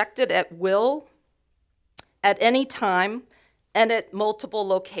projected at will, at any time, and at multiple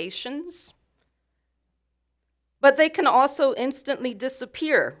locations, but they can also instantly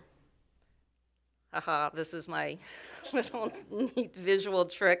disappear. Haha, this is my little neat visual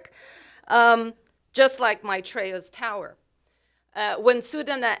trick. Just like Maitreya's tower. When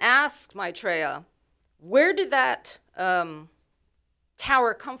Sudana asked Maitreya, where did that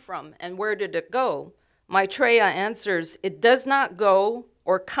tower come from and where did it go? Maitreya answers, it does not go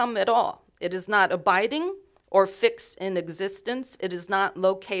or come at all. It is not abiding or fixed in existence. It is not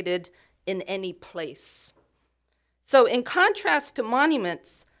located in any place. So in contrast to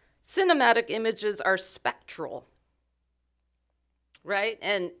monuments, cinematic images are spectral. Right?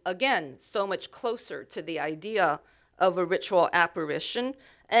 And again, so much closer to the idea of a ritual apparition.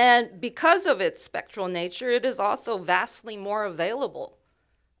 And because of its spectral nature, it is also vastly more available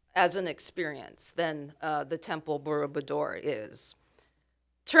as an experience than the Temple Borobudur is.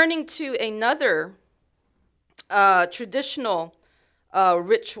 Turning to another traditional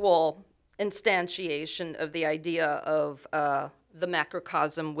ritual instantiation of the idea of the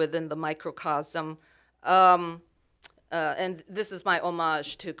macrocosm within the microcosm, and this is my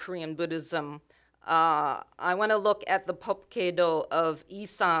homage to Korean Buddhism. I want to look at the Popkedo of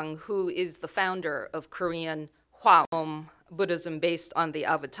Isang, who is the founder of Korean Hwaom Buddhism based on the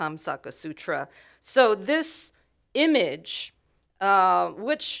Avatamsaka Sutra. So this image,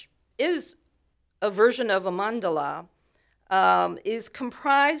 which is a version of a mandala, is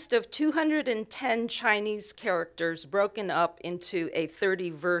comprised of 210 Chinese characters broken up into a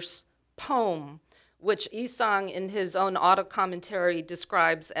 30-verse poem, which Isang in his own auto-commentary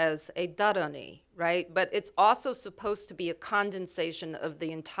describes as a dharani, right? But it's also supposed to be a condensation of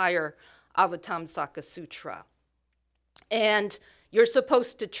the entire Avatamsaka Sutra. And you're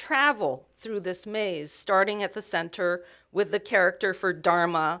supposed to travel through this maze, starting at the center with the character for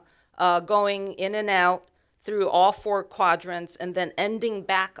Dharma, going in and out through all four quadrants, and then ending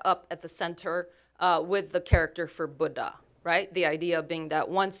back up at the center with the character for Buddha. Right? The idea being that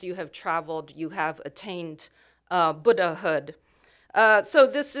once you have traveled, you have attained Buddhahood. So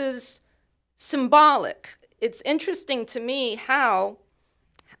this is symbolic. It's interesting to me how,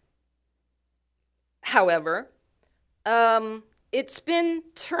 however, it's been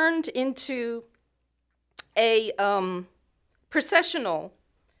turned into a processional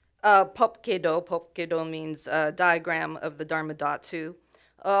Popkedo. Popkedo means diagram of the Dharmadhatu,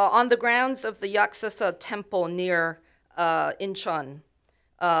 on the grounds of the Yaksasa temple near Incheon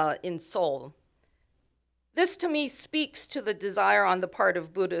in Seoul. This to me speaks to the desire on the part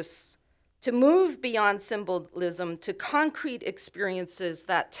of Buddhists to move beyond symbolism to concrete experiences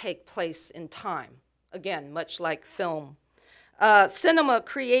that take place in time. Again, much like film. Cinema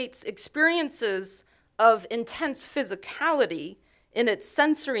creates experiences of intense physicality in its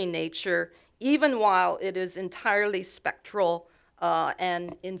sensory nature, even while it is entirely spectral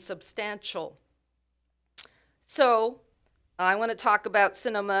and insubstantial. So I want to talk about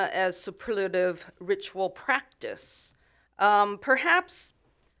cinema as superlative ritual practice. Perhaps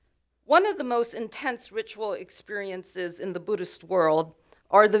one of the most intense ritual experiences in the Buddhist world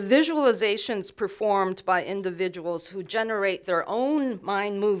are the visualizations performed by individuals who generate their own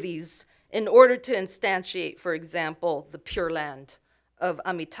mind movies in order to instantiate, for example, the Pure Land of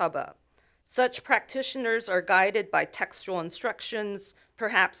Amitabha. Such practitioners are guided by textual instructions,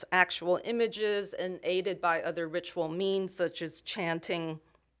 perhaps actual images, and aided by other ritual means such as chanting,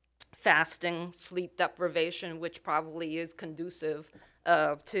 fasting, sleep deprivation, which probably is conducive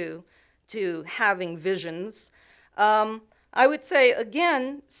to having visions. I would say,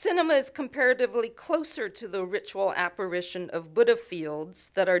 again, cinema is comparatively closer to the ritual apparition of Buddha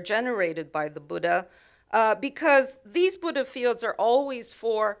fields that are generated by the Buddha, because these Buddha fields are always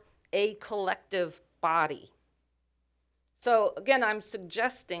for a collective body. So again, I'm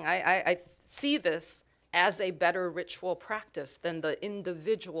suggesting, I see this as a better ritual practice than the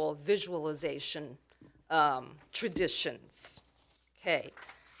individual visualization traditions. Okay.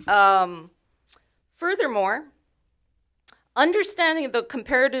 Furthermore, understanding the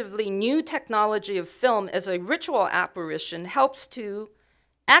comparatively new technology of film as a ritual apparition helps to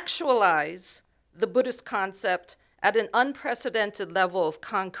actualize the Buddhist concept at an unprecedented level of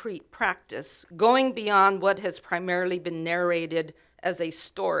concrete practice, going beyond what has primarily been narrated as a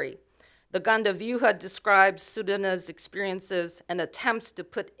story. The Gandavyuha describes Sudana's experiences and attempts to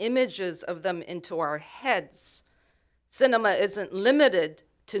put images of them into our heads. Cinema isn't limited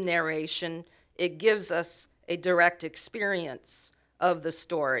to narration, it gives us a direct experience of the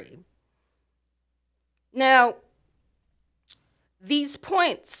story. Now, these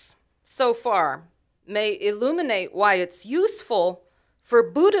points so far may illuminate why it's useful for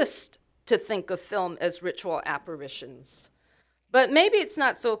Buddhists to think of film as ritual apparitions. But maybe it's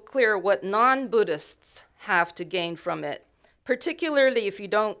not so clear what non-Buddhists have to gain from it, particularly if you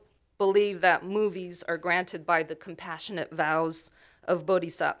don't believe that movies are granted by the compassionate vows of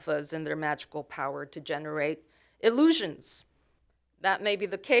bodhisattvas and their magical power to generate illusions. That may be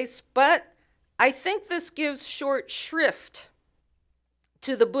the case, but I think this gives short shrift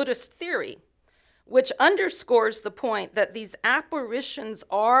to the Buddhist theory, which underscores the point that these apparitions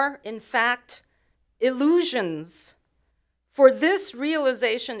are, in fact, illusions. For this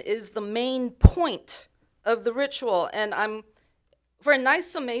realization is the main point of the ritual. And for a nice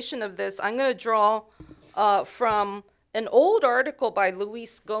summation of this, I'm going to draw from an old article by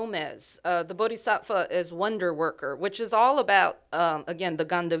Luis Gomez, The Bodhisattva as Wonder Worker, which is all about, again, the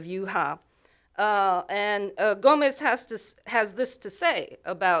Gandavyuha. And Gomez has this to say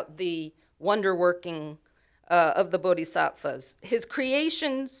about the wonder working of the bodhisattvas. His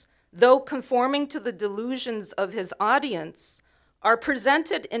creations, though conforming to the delusions of his audience, are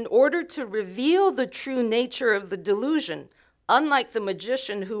presented in order to reveal the true nature of the delusion, unlike the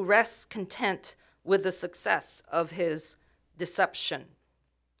magician who rests content with the success of his deception.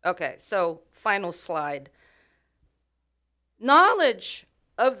 Okay, so final slide. Knowledge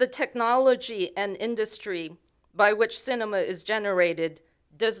of the technology and industry by which cinema is generated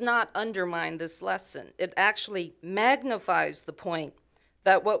does not undermine this lesson. It actually magnifies the point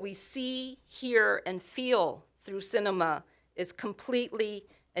that what we see, hear, and feel through cinema is completely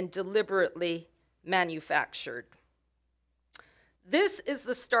and deliberately manufactured. This is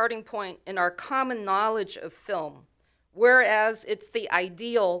the starting point in our common knowledge of film, whereas it's the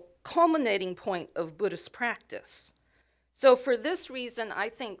ideal culminating point of Buddhist practice. So for this reason, I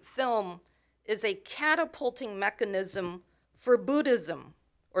think film is a catapulting mechanism for Buddhism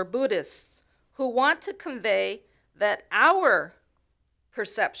or Buddhists who want to convey that our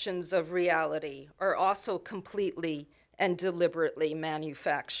perceptions of reality are also completely and deliberately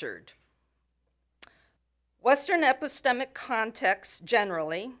manufactured. Western epistemic contexts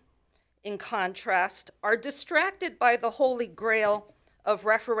generally, in contrast, are distracted by the holy grail of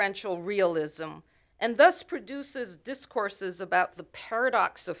referential realism and thus produces discourses about the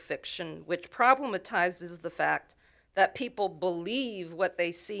paradox of fiction, which problematizes the fact that people believe what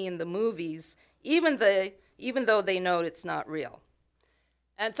they see in the movies, even though they know it's not real.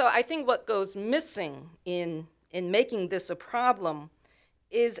 And so I think what goes missing in making this a problem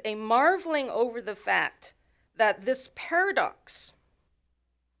is a marveling over the fact that this paradox,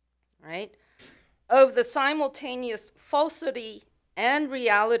 right, of the simultaneous falsity and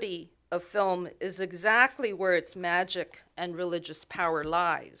reality of film is exactly where its magic and religious power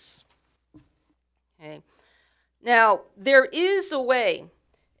lies. Okay. Now, there is a way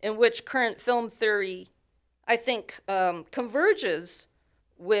in which current film theory, I think, converges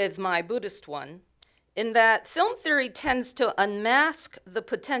with my Buddhist one, in that film theory tends to unmask the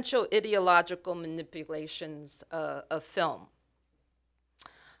potential ideological manipulations of film.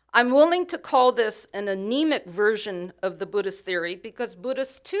 I'm willing to call this an anemic version of the Buddhist theory because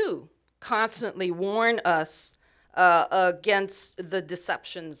Buddhists, too, constantly warn us against the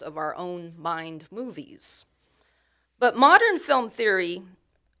deceptions of our own mind movies. But modern film theory,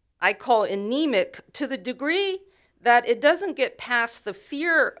 I call anemic to the degree that it doesn't get past the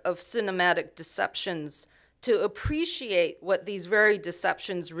fear of cinematic deceptions to appreciate what these very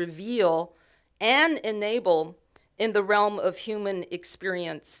deceptions reveal and enable in the realm of human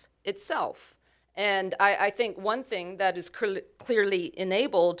experience itself. And I think one thing that is clearly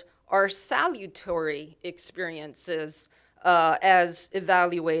enabled are salutary experiences as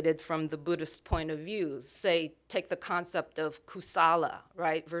evaluated from the Buddhist point of view. Say, take the concept of kusala,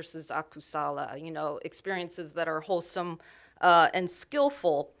 right, versus akusala, experiences that are wholesome and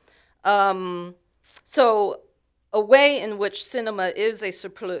skillful. So a way in which cinema is a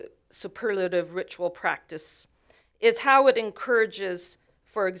superlative ritual practice is how it encourages,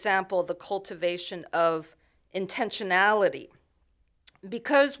 for example, the cultivation of intentionality.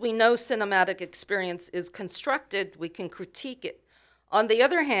 Because we know cinematic experience is constructed, we can critique it. On the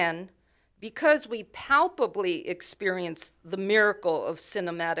other hand, because we palpably experience the miracle of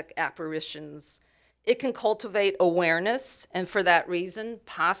cinematic apparitions, it can cultivate awareness, and for that reason,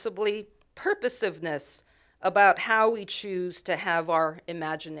 possibly purposiveness about how we choose to have our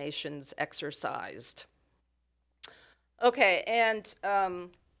imaginations exercised. Okay, and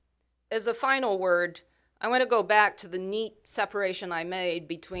as a final word, I want to go back to the neat separation I made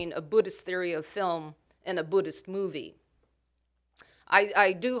between a Buddhist theory of film and a Buddhist movie.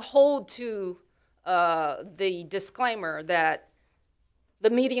 I do hold to the disclaimer that the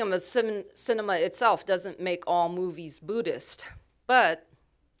medium of cinema itself doesn't make all movies Buddhist, but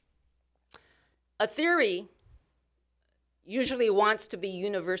a theory usually wants to be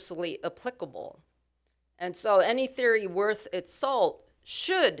universally applicable. And so any theory worth its salt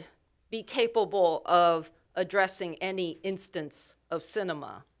should be capable of addressing any instance of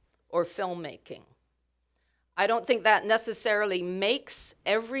cinema or filmmaking. I don't think that necessarily makes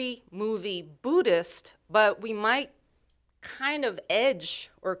every movie Buddhist, but we might kind of edge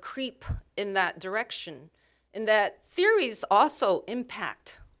or creep in that direction, in that theories also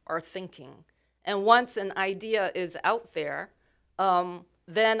impact our thinking. And once an idea is out there,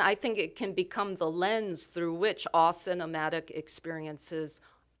 then I think it can become the lens through which all cinematic experiences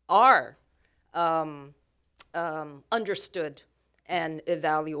are understood and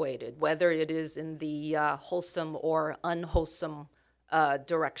evaluated, whether it is in the wholesome or unwholesome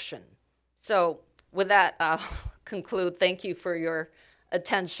direction. So with that, I'll conclude. Thank you for your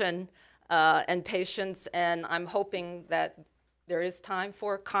attention and patience, and I'm hoping that there is time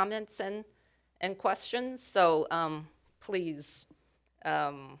for comments and questions, so please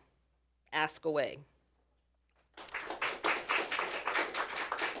ask away.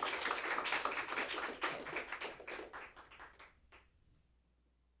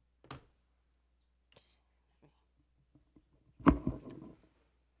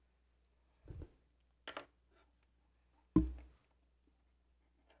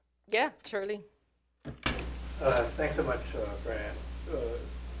 Yeah, Shirley. Thanks so much, Fran.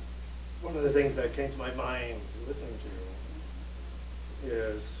 One of the things that came to my mind listening to you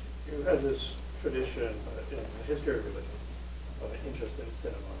is you have this tradition in the history of religion of an interest in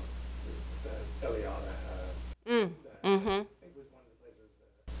cinema that Eliana had. That I think was one of the places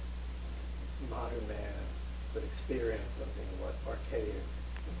that modern man could experience something of what archaic.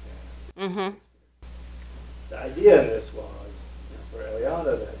 The idea in this was, for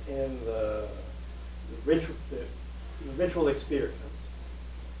Eliana, that in the ritual experience,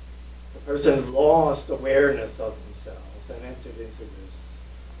 the person lost awareness of themselves and entered into this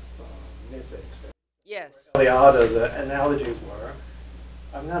mythic experience. Yes. For Eliana, the analogies were,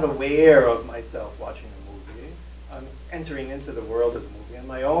 I'm not aware of myself watching a movie. I'm entering into the world of the movie, and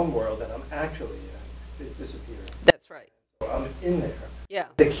my own world that I'm actually in is disappearing. That's right. So I'm in there. Yeah.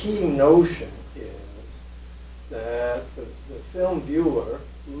 The key notion is that the film viewer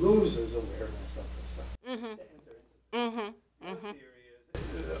loses awareness of themselves. One theory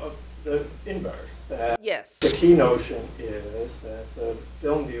is of the inverse, that Yes. the key notion is that the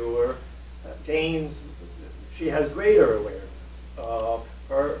film viewer gains, she has greater awareness of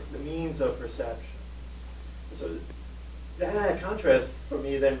the means of perception. So that contrast for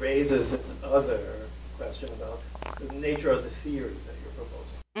me then raises this other question about the nature of the theory that you're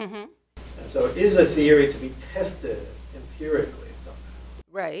proposing. And so is a theory to be tested empirically somehow?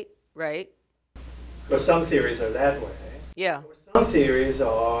 Right, right. Because some theories are that way. Yeah. Or some theories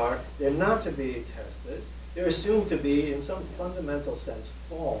they're not to be tested. They're assumed to be, in some fundamental sense,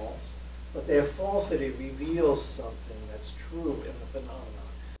 false, but their falsity reveals something that's true in the phenomenon.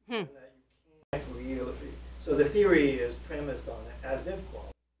 And that you can't really. So the theory is premised on it as if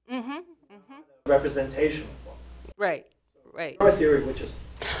quality. Representational quality. Right, right. Your theory, which is.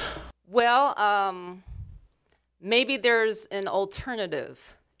 Well, maybe there's an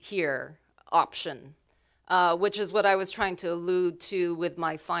alternative here option, which is what I was trying to allude to with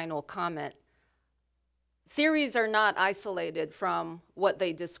my final comment. Theories are not isolated from what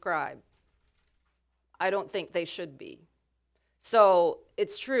they describe. I don't think they should be. So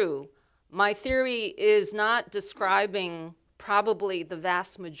it's true. My theory is not describing probably the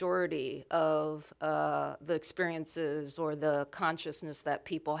vast majority of the experiences or the consciousness that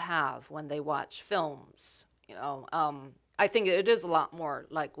people have when they watch films. You know, I think it is a lot more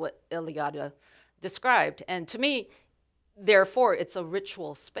like what Eliade described. And to me, therefore, it's a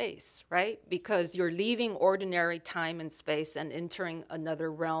ritual space, right? Because you're leaving ordinary time and space and entering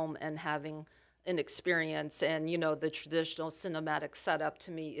another realm and having an experience. And, you know, the traditional cinematic setup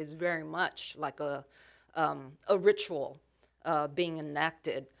to me is very much like a ritual being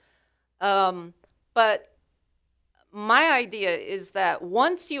enacted. But my idea is that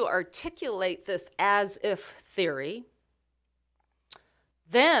once you articulate this as if theory,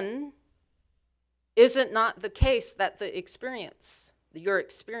 then is it not the case that the experience, your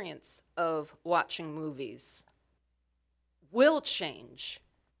experience of watching movies, will change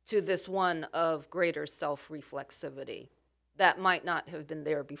to this one of greater self-reflexivity that might not have been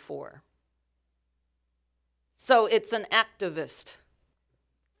there before? So it's an activist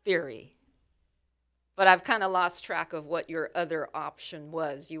theory. But I've kind of lost track of what your other option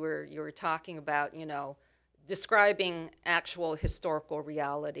was. You were talking about, you know, describing actual historical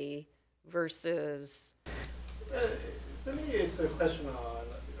reality versus. For me, it's a question on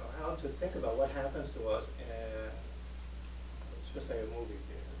how to think about what happens to us in, let's just say, a movie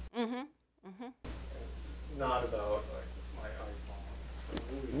theater. Mm-hmm. Mm-hmm. Not about like my iPhone. A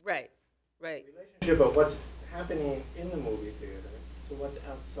movie. Right. Right. The relationship of what's happening in the movie theater to what's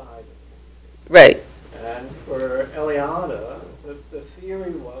outside of the movie theater. Right. And for Eliana, the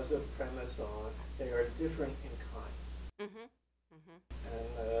theory was a premise on they are different in kind. Mm-hmm. Mm-hmm.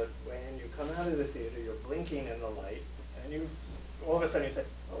 And when you come out of the theater, you're blinking in the light, and you all of a sudden you say,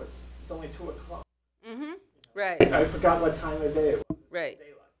 "Oh, it's only 2 o'clock." Mm-hmm. You know, Right. I forgot what time of day it was. It's Right.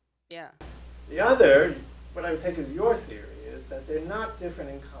 daylight. Yeah. The other, what I would take as your theory, is that they're not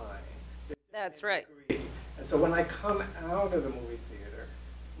different in kind. They're different That's in right. degree. And so when I come out of the movie theater,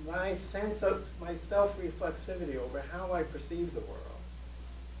 my sense of my self-reflexivity over how I perceive the world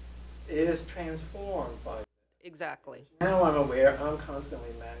is transformed by. Exactly. Now I'm aware I'm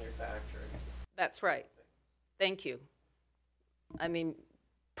constantly manufacturing. That's right. Thank you. I mean,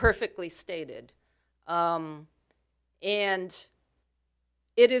 perfectly stated. And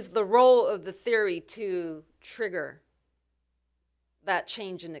it is the role of the theory to trigger that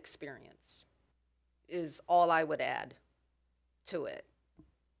change in experience, is all I would add to it.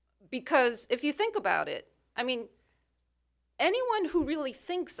 Because if you think about it, I mean, anyone who really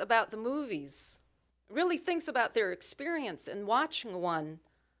thinks about the movies, really thinks about their experience in watching one,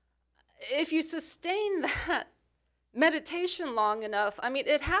 if you sustain that meditation long enough, I mean,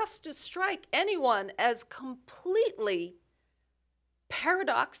 it has to strike anyone as completely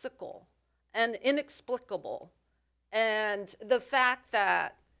paradoxical and inexplicable. And the fact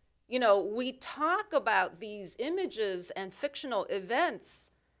that, you know, we talk about these images and fictional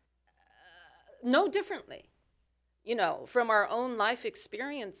events no differently, you know, from our own life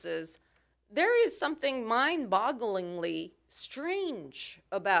experiences, there is something mind-bogglingly strange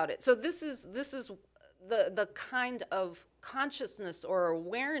about it. So this is the kind of consciousness or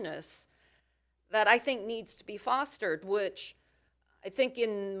awareness that I think needs to be fostered, which I think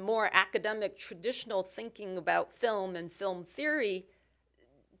in more academic traditional thinking about film and film theory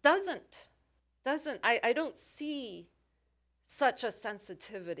doesn't. I don't see such a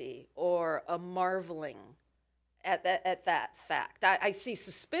sensitivity or a marveling at that fact. I see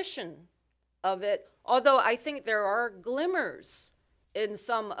suspicion of it, although I think there are glimmers in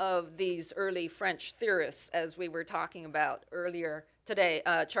some of these early French theorists, as we were talking about earlier today.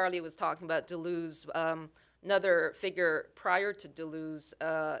 Charlie was talking about Deleuze, another figure prior to Deleuze,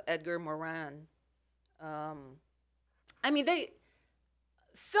 Edgar Morin. I mean,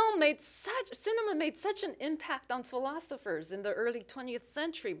 cinema made such an impact on philosophers in the early 20th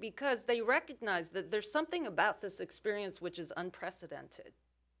century because they recognized that there's something about this experience which is unprecedented,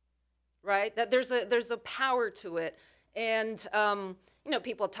 right? That there's a power to it. And, you know,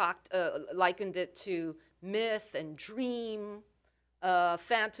 people likened it to myth and dream,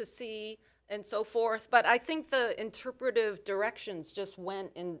 fantasy, and so forth. But I think the interpretive directions just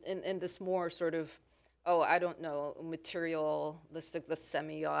went in this more sort of, I don't know, materialistic, the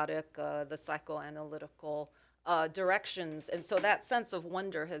semiotic, the psychoanalytical directions. And so that sense of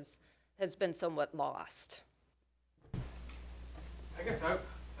wonder has been somewhat lost. I guess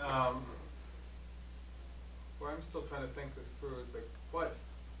where I'm still trying to think this through is like what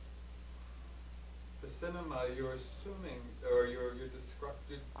the cinema you're assuming, or you're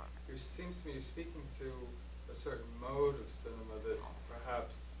describing, it seems to me you're speaking to a certain mode of cinema that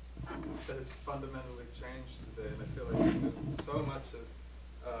perhaps that has fundamentally changed today, and I feel like so much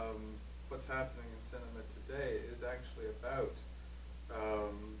of what's happening in cinema today is actually about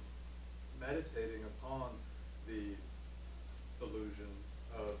meditating upon the illusion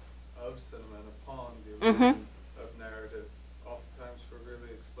of cinema and upon the illusion of narrative, oftentimes for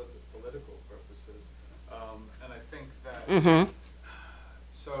really explicit political purposes. And I think that Mm-hmm.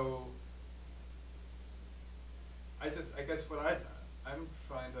 So I guess what I'm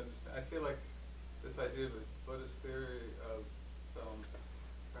trying to understand, I feel like this idea of a Buddhist theory of film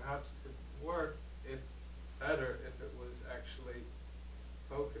perhaps could work if better if it was actually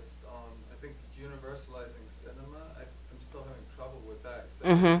focused on, I think, universalizing cinema. I'm still having trouble with that.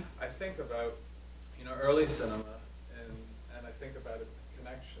 Mm-hmm. I think about, early cinema, and I think about its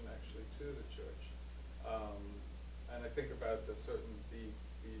connection actually to the church, and I think about the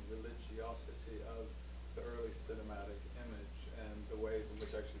religiosity of the early cinematic image and the ways in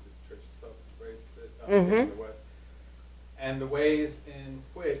which actually the church itself embraced it in the West, and the ways in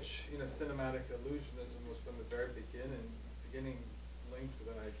which cinematic illusionism was from the very beginning linked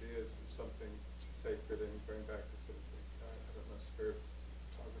with an idea of something sacred and going back to sort of I don't know, spirit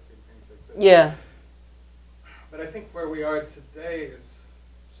photography and things like that. Yeah. But I think where we are today is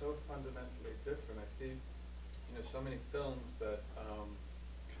so fundamentally different. I see, so many films that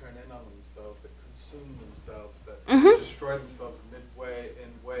turn in on themselves, that consume themselves, that destroy themselves midway in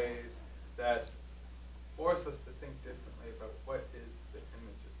ways that force us to think differently about what is the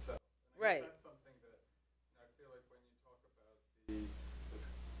image itself. And I Right. guess that's something that I feel like when you talk about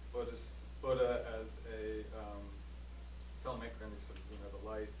this Buddha as a filmmaker and sort of the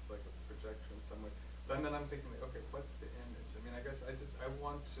lights like a projection in some way. But then I'm thinking, okay, what's the image? I mean, I guess I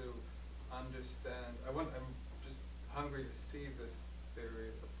want to understand. I'm just hungry to see this theory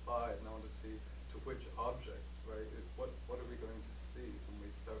applied, and I want to see to which object, right? What are we going to see when we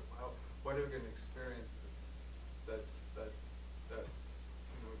start? What are we going to experience that's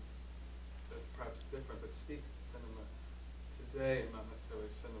perhaps different, that speaks to cinema today, and not necessarily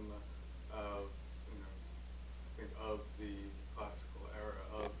cinema of I think of the classical era,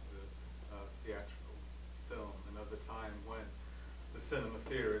 of the theatrical film, and of the time when the cinema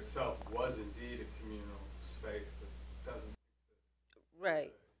theater itself was indeed a communal space that doesn't exist.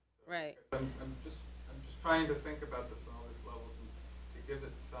 Right. So Right. I'm just trying to think about this on all these levels and to give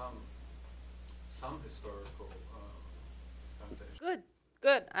it some historical foundation. Good.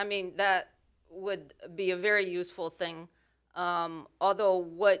 Good. I mean, that would be a very useful thing. Although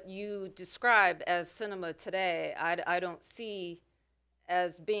what you describe as cinema today, I don't see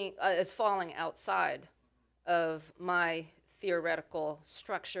as being as falling outside of my theoretical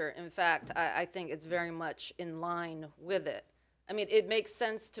structure. In fact, I think it's very much in line with it. I mean, it makes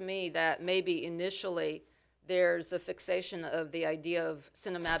sense to me that maybe initially there's a fixation of the idea of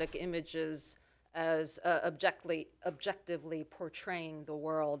cinematic images as objectively portraying the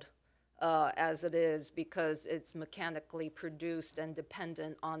world as it is, because it's mechanically produced and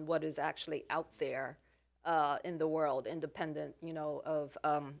dependent on what is actually out there in the world, independent, of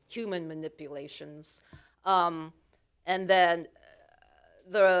human manipulations. And then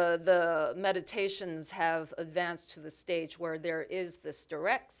the meditations have advanced to the stage where there is this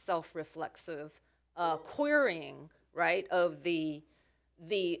direct self-reflexive querying, right, of the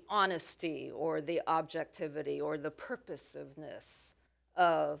honesty or the objectivity or the purposiveness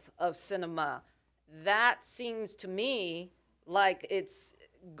of cinema. That seems to me like it's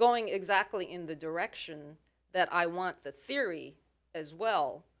going exactly in the direction that I want the theory as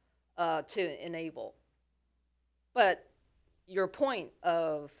well to enable. But your point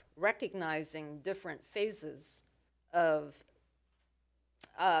of recognizing different phases of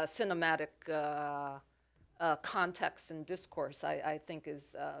cinematic context and discourse, I think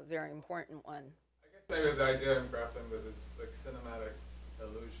is a very important one. I guess maybe the idea I'm grappling with is like cinematic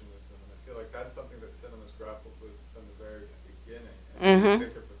illusionism. And I feel like that's something that cinema's grappled with from the very beginning. And you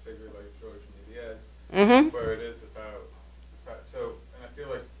think of a figure like George Méliès, where it is about and I feel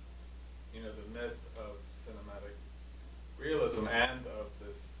like the myth of cinematic realism and of the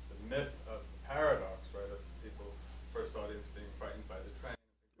myth of the paradox, right, of people, first audience being frightened by the train.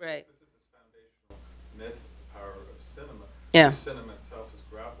 Right. This is this foundational myth of the power of cinema. Yeah. Which cinema itself is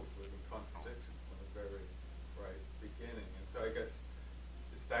grappled with and contradicted from the very beginning. And so I guess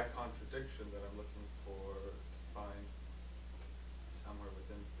it's that contradiction that I'm looking for to find somewhere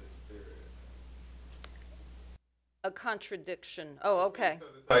within this theory. A contradiction. Oh, okay. So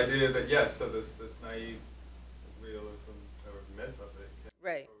this idea that this naive realism or myth of it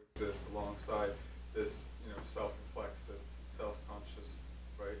can coexist alongside this self-reflexive, self-conscious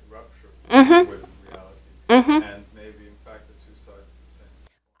rupture with reality, and maybe in fact the two sides are the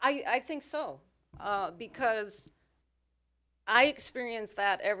same. I think so, because I experience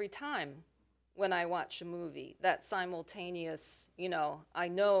that every time when I watch a movie. That simultaneous, I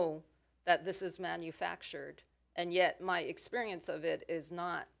know that this is manufactured, and yet my experience of it is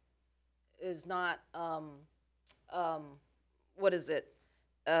not what is it,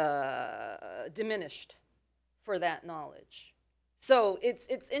 diminished for that knowledge. So it's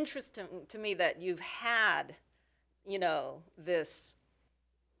interesting to me that you've had, this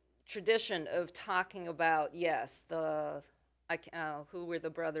tradition of talking about, yes, who were the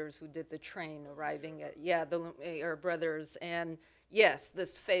brothers who did the train arriving at, the Lumiere brothers, and yes,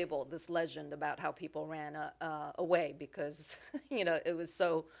 this fable, this legend about how people ran away because, it was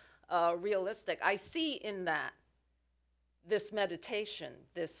so realistic. I see in that this meditation,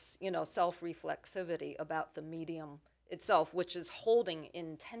 this, self-reflexivity about the medium itself, which is holding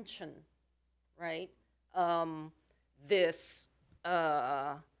in tension, right? This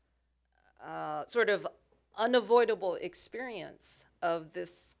sort of unavoidable experience of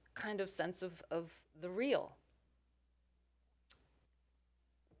this kind of sense of the real.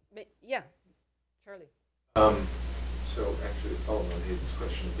 Yeah, Charlie. So actually, to follow on Hayden's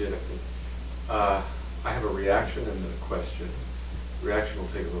question a bit, I think I have a reaction and then a question. The reaction will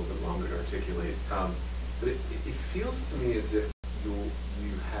take a little bit longer to articulate, but it feels to me as if you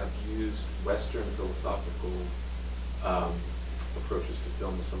have used Western philosophical approaches to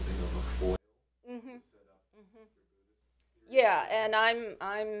film as something of a foil. Yeah, and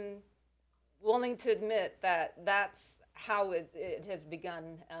I'm willing to admit that that's how it has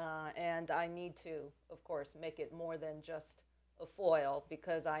begun, and I need to, of course, make it more than just a foil,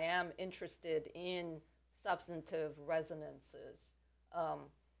 because I am interested in substantive resonances,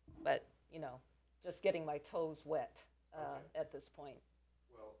 but, just getting my toes wet at this point.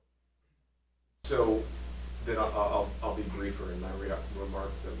 Well, so then I'll be briefer in my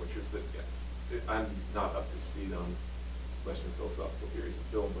remarks then, which is that I'm not up to speed on Western philosophical theories of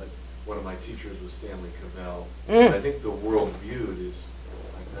film, but one of my teachers was Stanley Cavell, and I think the world viewed is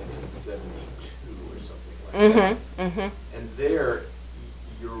like 1972 or something like that. And there,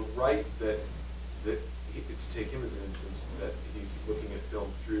 you're right that to take him as an instance, that he's looking at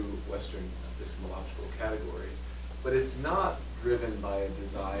film through Western epistemological categories, but it's not driven by a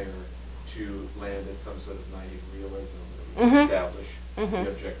desire to land at some sort of naive realism that would establish the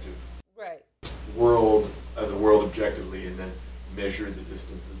objective world, the world objectively, and then measure the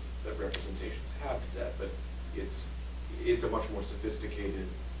distances that representations have to that. But it's a much more sophisticated,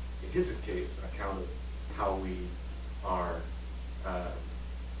 in his case, account of how we are,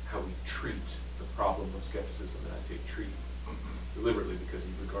 how we treat the problem of skepticism. And I say treat deliberately because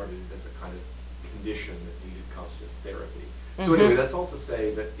he regarded it as a kind of condition that needed constant therapy. So anyway, that's all to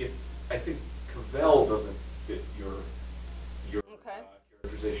say that if I think Cavell doesn't fit your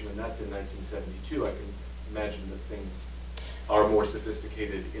characterization, and that's in 1972, I can imagine that things are more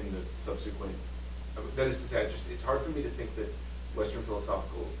sophisticated in the subsequent. That is to say, it's hard for me to think that Western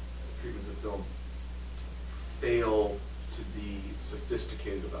philosophical treatments of film fail to be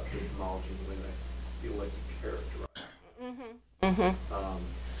sophisticated about epistemology in the way that I feel like you characterize.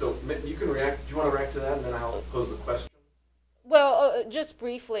 So you can react. Do you want to react to that, and then I'll pose the question? Well, just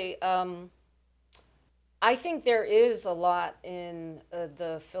briefly, I think there is a lot in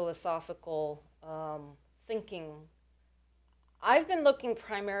the philosophical thinking. I've been looking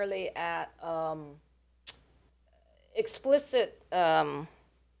primarily at explicit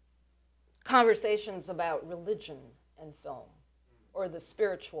conversations about religion in film, or the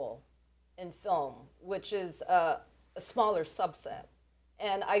spiritual in film, which is a smaller subset.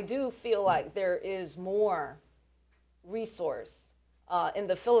 And I do feel like there is more resource in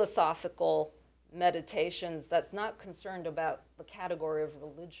the philosophical meditations that's not concerned about the category of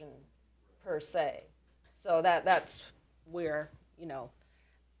religion per se. So that's where,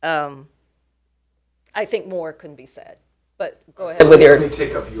 I think more can be said. But go ahead with your... Let me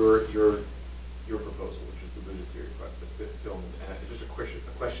take up your proposal, which is the Buddhist theory of film. And just a question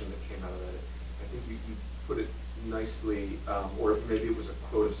that came out of that. I think you put it nicely, or maybe it was a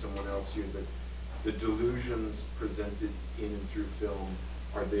quote of someone else here, that the delusions presented in and through film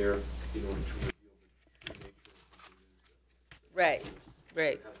are there in order to reveal the true nature of the delusion. Right. So it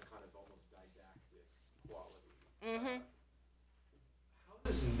has a kind of almost didactic quality. How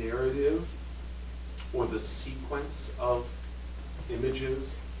does narrative, or the sequence of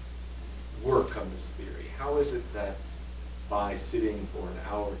images, work on this theory? How is it that by sitting for an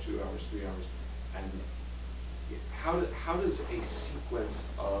hour, 2 hours, 3 hours, and how does a sequence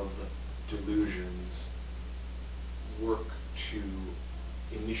of delusions work to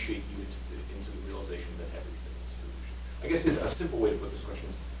initiate you into the realization that everything is delusion? I guess a simple way to put this question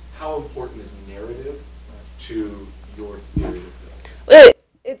is, how important is narrative to your theory of film?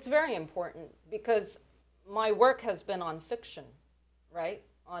 It's very important, because my work has been on fiction, right?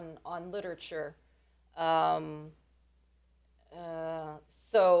 On literature.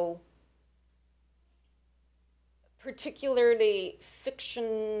 So particularly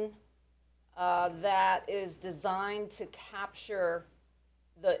fiction that is designed to capture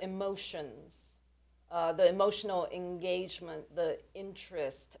the emotions, the emotional engagement, the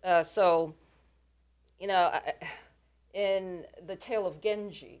interest. So, you know, in The Tale of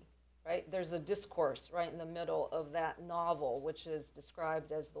Genji, right, there's a discourse right in the middle of that novel, which is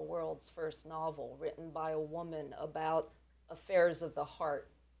described as the world's first novel written by a woman about affairs of the heart,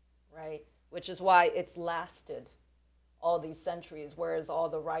 right, which is why it's lasted all these centuries, whereas all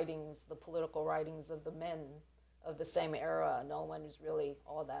the writings, the political writings of the men of the same era, no one is really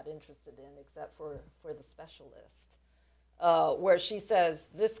all that interested in except for the specialist. Where she says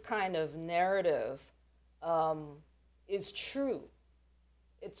this kind of narrative is true.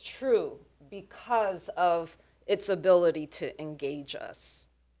 It's true because of its ability to engage us,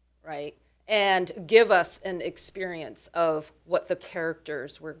 right? And give us an experience of what the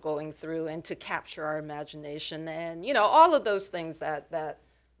characters were going through and to capture our imagination and, you know, all of those things that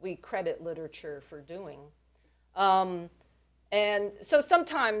we credit literature for doing. And so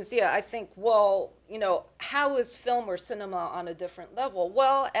sometimes, yeah, I think, well, you know, how is film or cinema on a different level?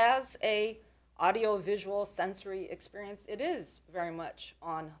 Well, as a audio-visual sensory experience, it is very much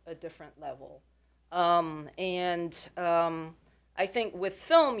on a different level. I think with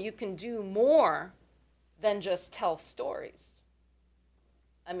film, you can do more than just tell stories.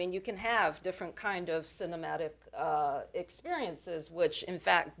 I mean, you can have different kind of cinematic experiences, which in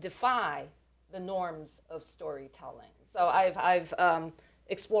fact defy the norms of storytelling. So I've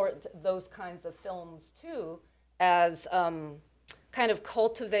explored those kinds of films too, as kind of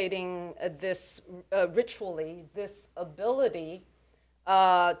cultivating this ritually, this ability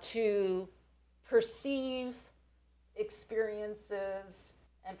to perceive experiences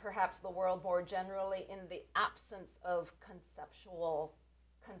and perhaps the world more generally in the absence of conceptual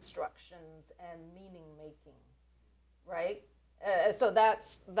constructions and meaning making, right? So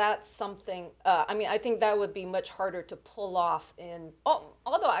that's something, I mean, I think that would be much harder to pull off in,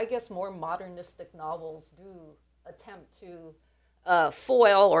 although I guess more modernistic novels do attempt to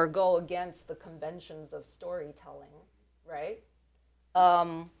foil or go against the conventions of storytelling, right?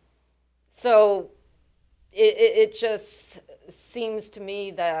 So it just seems to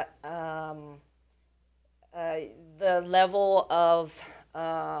me that the level of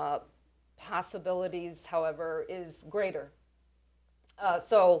possibilities, however, is greater.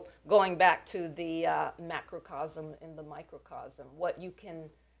 So going back to the macrocosm and the microcosm, what you can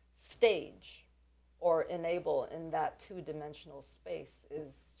stage or enable in that two-dimensional space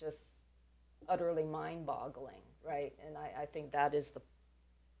is just utterly mind-boggling, right? And I think that is the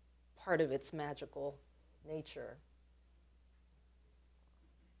part of its magical nature.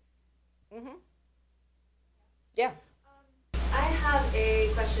 Mm-hmm. Yeah. I have a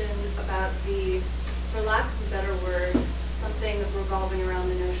question about the, for lack of a better word, something revolving around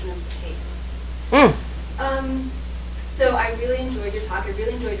the notion of taste. So I really enjoyed your talk. I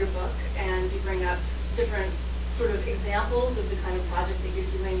really enjoyed your book, and you bring up different sort of examples of the kind of project that you're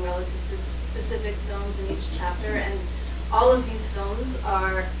doing relative to specific films in each chapter. And all of these films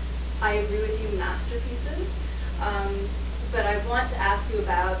are, I agree with you, masterpieces. But I want to ask you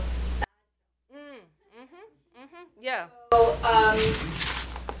about. Yeah. So,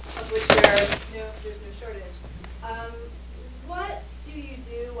 of which there's no shortage. What do you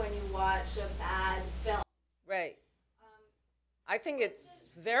do when you watch a bad film? Right. I think it's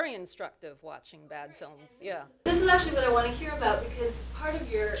very instructive watching bad films. Yeah. This is actually what I want to hear about, because part of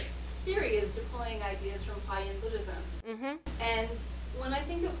your theory is deploying ideas from Huayan Buddhism. Mm-hmm. And when I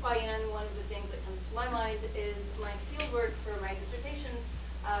think of Huayan, one of the things that comes to my mind is my fieldwork for my dissertation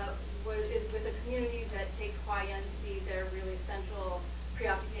is with a community that takes Huayan to be their really central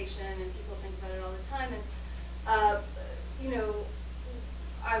preoccupation, and people think about it all the time. And you know,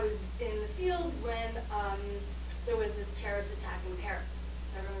 I was in the field when there was this terrorist attack in Paris.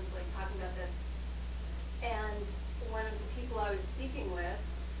 Everyone's like talking about this. And one of the people I was speaking with,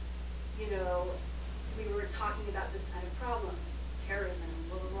 you know, we were talking about this kind of problem, terrorism,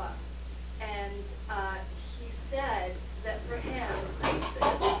 blah, blah, blah. And he said that for him,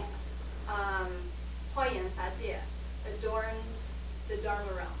 ISIS, Huayan Fajie, adorns the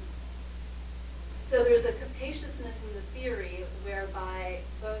Dharma realm. So there's a capaciousness in the theory whereby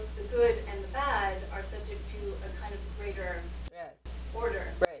both the good and the bad are subject to a kind of greater order.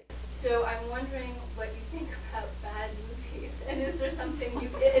 Right. So I'm wondering what you think about bad movies, and is there something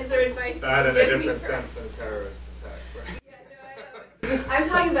is there advice Bad you in a give me different for? sense than terrorist attack, right? Yeah, no, I know. I'm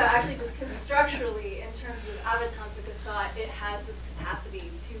talking about actually just structurally, in terms of avatantika thought, it has this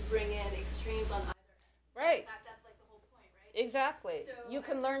capacity to bring in extremes on either end. Right. In fact, that's like the whole point, right? Exactly. So you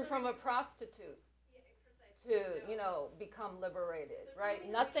can learn from a prostitute. to, you know, become liberated, right?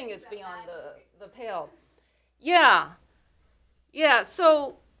 Nothing is beyond the pale. Yeah. Yeah,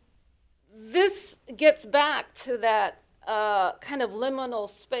 so this gets back to that kind of liminal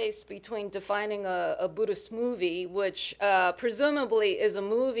space between defining a Buddhist movie, which presumably is a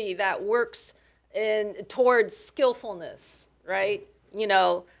movie that works towards skillfulness, right? You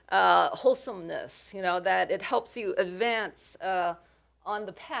know, wholesomeness, you know, that it helps you advance on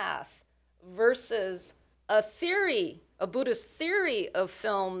the path, versus a theory, a Buddhist theory of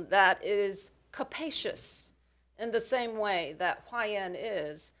film that is capacious in the same way that Huayan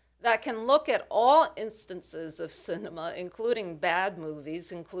is, that can look at all instances of cinema, including bad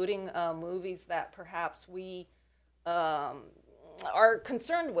movies, including movies that perhaps we are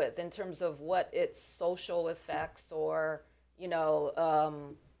concerned with in terms of what its social effects or, you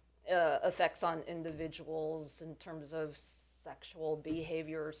know, effects on individuals in terms of sexual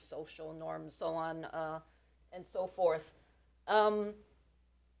behavior, social norms, so on and so forth.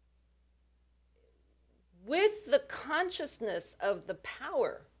 With the consciousness of the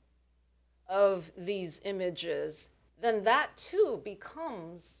power of these images, then that too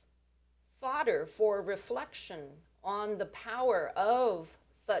becomes fodder for reflection on the power of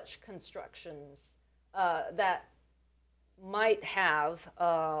such constructions that might have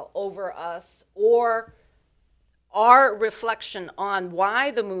over us, or our reflection on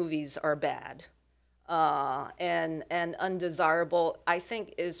why the movies are bad and undesirable, I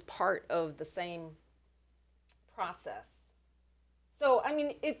think is part of the same process. So, I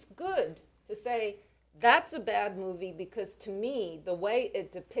mean, it's good to say that's a bad movie because to me, the way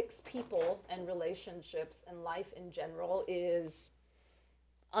it depicts people and relationships and life in general is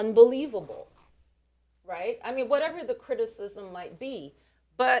unbelievable, right? I mean, whatever the criticism might be.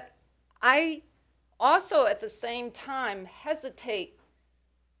 But I also, at the same time, hesitate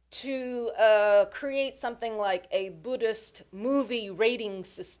to create something like a Buddhist movie rating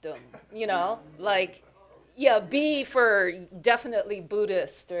system, you know, like, yeah, B for definitely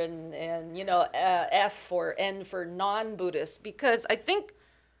Buddhist, and you know, F or N for non-Buddhist, because I think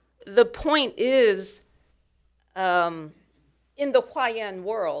the point is, in the Huayan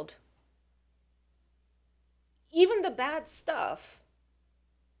world, even the bad stuff,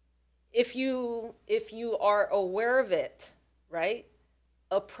 if you are aware of it, right,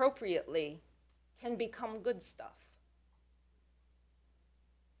 appropriately, can become good stuff.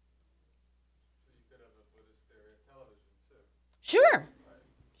 Sure,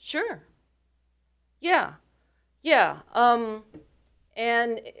 sure. Yeah, yeah.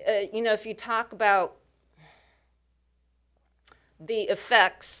 And, you know, if you talk about the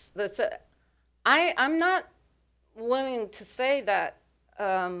effects, I'm not willing to say that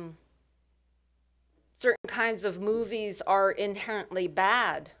certain kinds of movies are inherently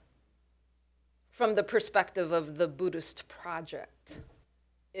bad from the perspective of the Buddhist project,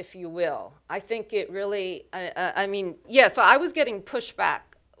 if you will. I think it really, I mean, yeah, so I was getting pushback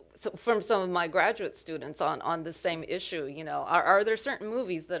from some of my graduate students on the same issue, you know. Are there certain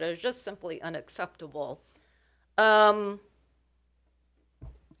movies that are just simply unacceptable? I'm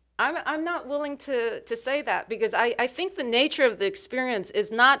not willing to say that, because I think the nature of the experience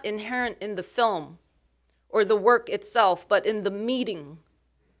is not inherent in the film or the work itself, but in the meeting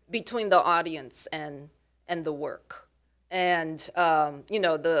between the audience and the work. And, you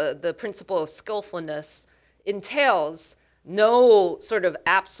know, the principle of skillfulness entails no sort of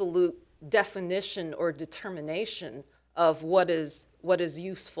absolute definition or determination of what is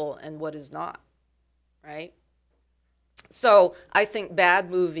useful and what is not, right? So I think bad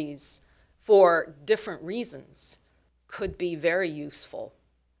movies, for different reasons, could be very useful.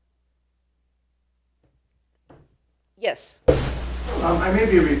 Yes? I may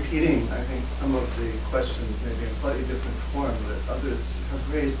be repeating, I think, some of the questions, maybe in slightly different form that others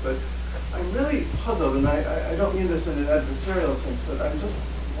have raised, but I'm really puzzled, and I don't mean this in an adversarial sense, but I'm just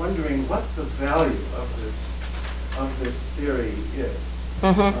wondering what the value of this theory is.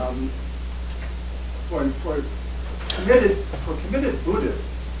 Mm-hmm. For committed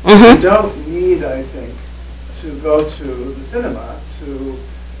Buddhists, you don't need, I think, to go to the cinema to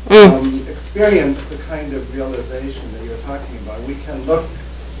experience the kind of realization that you're talking about. We can look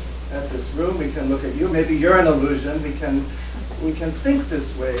at this room, we can look at you, maybe you're an illusion, we can think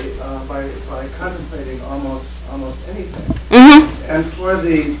this way by contemplating almost anything. Mm-hmm. And for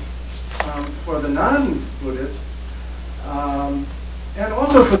the non-Buddhist, and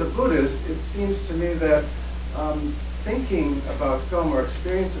also for the Buddhist, it seems to me that thinking about film or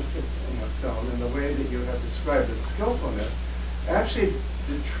experience of film in the way that you have described as skillfulness actually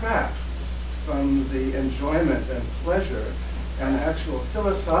detracts from the enjoyment and pleasure and actual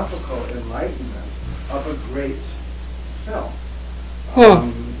philosophical enlightenment of a great film.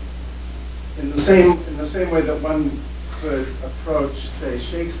 In the same way that one could approach, say,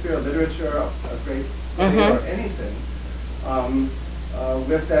 Shakespeare, literature, a great play or anything,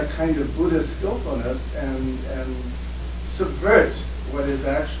 with that kind of Buddhist skillfulness and subvert what is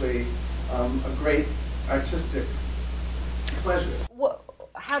actually a great artistic pleasure.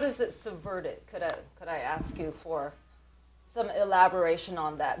 How does it subvert it? Could I ask you for some elaboration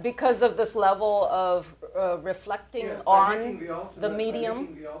on that? Because of this level of reflecting on the medium? By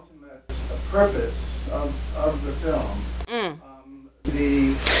making the ultimate purpose of the film,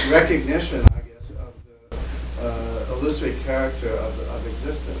 the recognition, I guess, of the illusory character of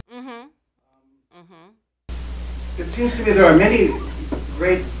existence. It seems to me there are many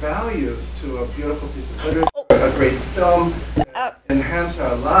great values to a beautiful piece of literature, a great film, that enhance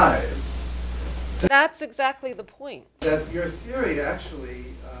our lives. That's exactly the point. That your theory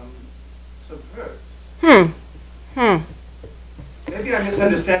actually subverts. Maybe I'm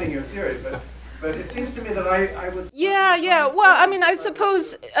misunderstanding your theory, but it seems to me that I would. Yeah. Well, I mean, I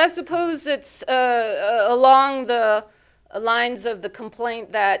suppose it's along the lines of the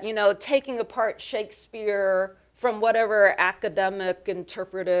complaint that, you know, taking apart Shakespeare from whatever academic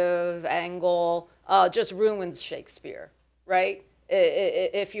interpretive angle just ruins Shakespeare, right?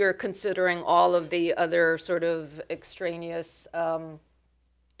 If you're considering all of the other sort of extraneous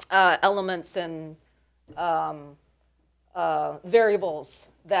elements and variables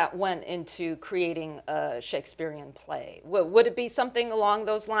that went into creating a Shakespearean play. Would it be something along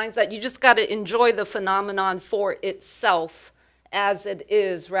those lines, that you just got to enjoy the phenomenon for itself as it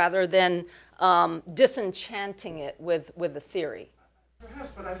is, rather than disenchanting it with a theory? Perhaps,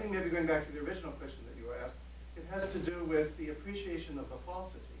 but I think maybe going back to the original question that you were asked, it has to do with the appreciation of the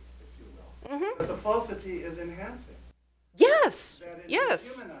falsity, if you will. That the falsity is enhancing. Yes. That it yes.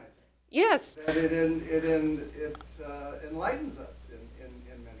 is humanizing. Yes. That it enlightens us in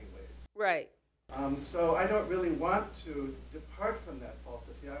many ways. Right. So I don't really want to depart from that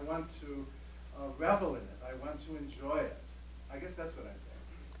falsity. I want to revel in it. I want to enjoy it. I guess that's what I'm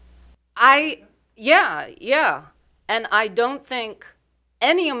saying. Yeah. And I don't think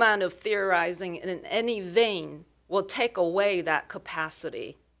any amount of theorizing in any vein will take away that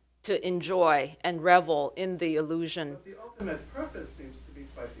capacity to enjoy and revel in the illusion. But the ultimate purpose seems to be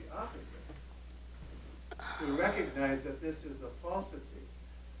quite the opposite. To recognize that this is a falsity.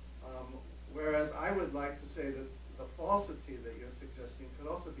 Whereas I would like to say that the falsity that you're suggesting could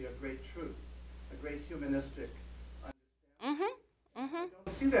also be a great truth, a great humanistic understanding. I don't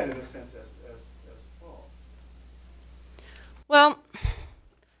see that in a sense as false. Well,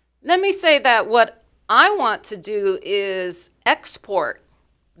 let me say that what I want to do is export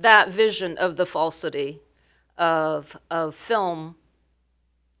that vision of the falsity of film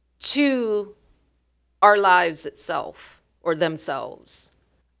to our lives itself, or themselves.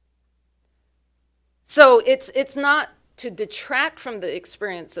 So it's not to detract from the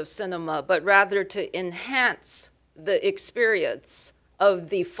experience of cinema, but rather to enhance the experience of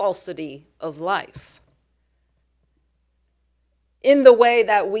the falsity of life in the way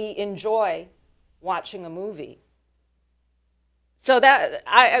that we enjoy watching a movie. So that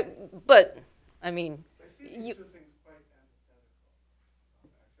I mean, I see these two things quite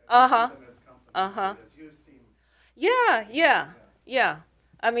antithetical. Uh-huh. As you seem. Yeah.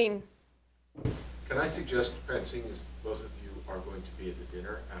 I mean, Can I suggest, Francine, as both of you are going to be at the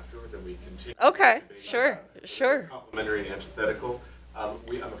dinner afterwards, that we continue? okay, the sure. debate, Complementary and antithetical. I'm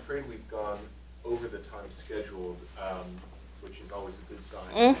afraid we've gone over the time scheduled, which is always a good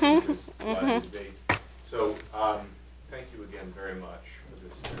sign. For this debate. So, thank you again very much for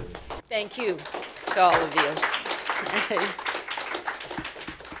this. Thank you to all of you.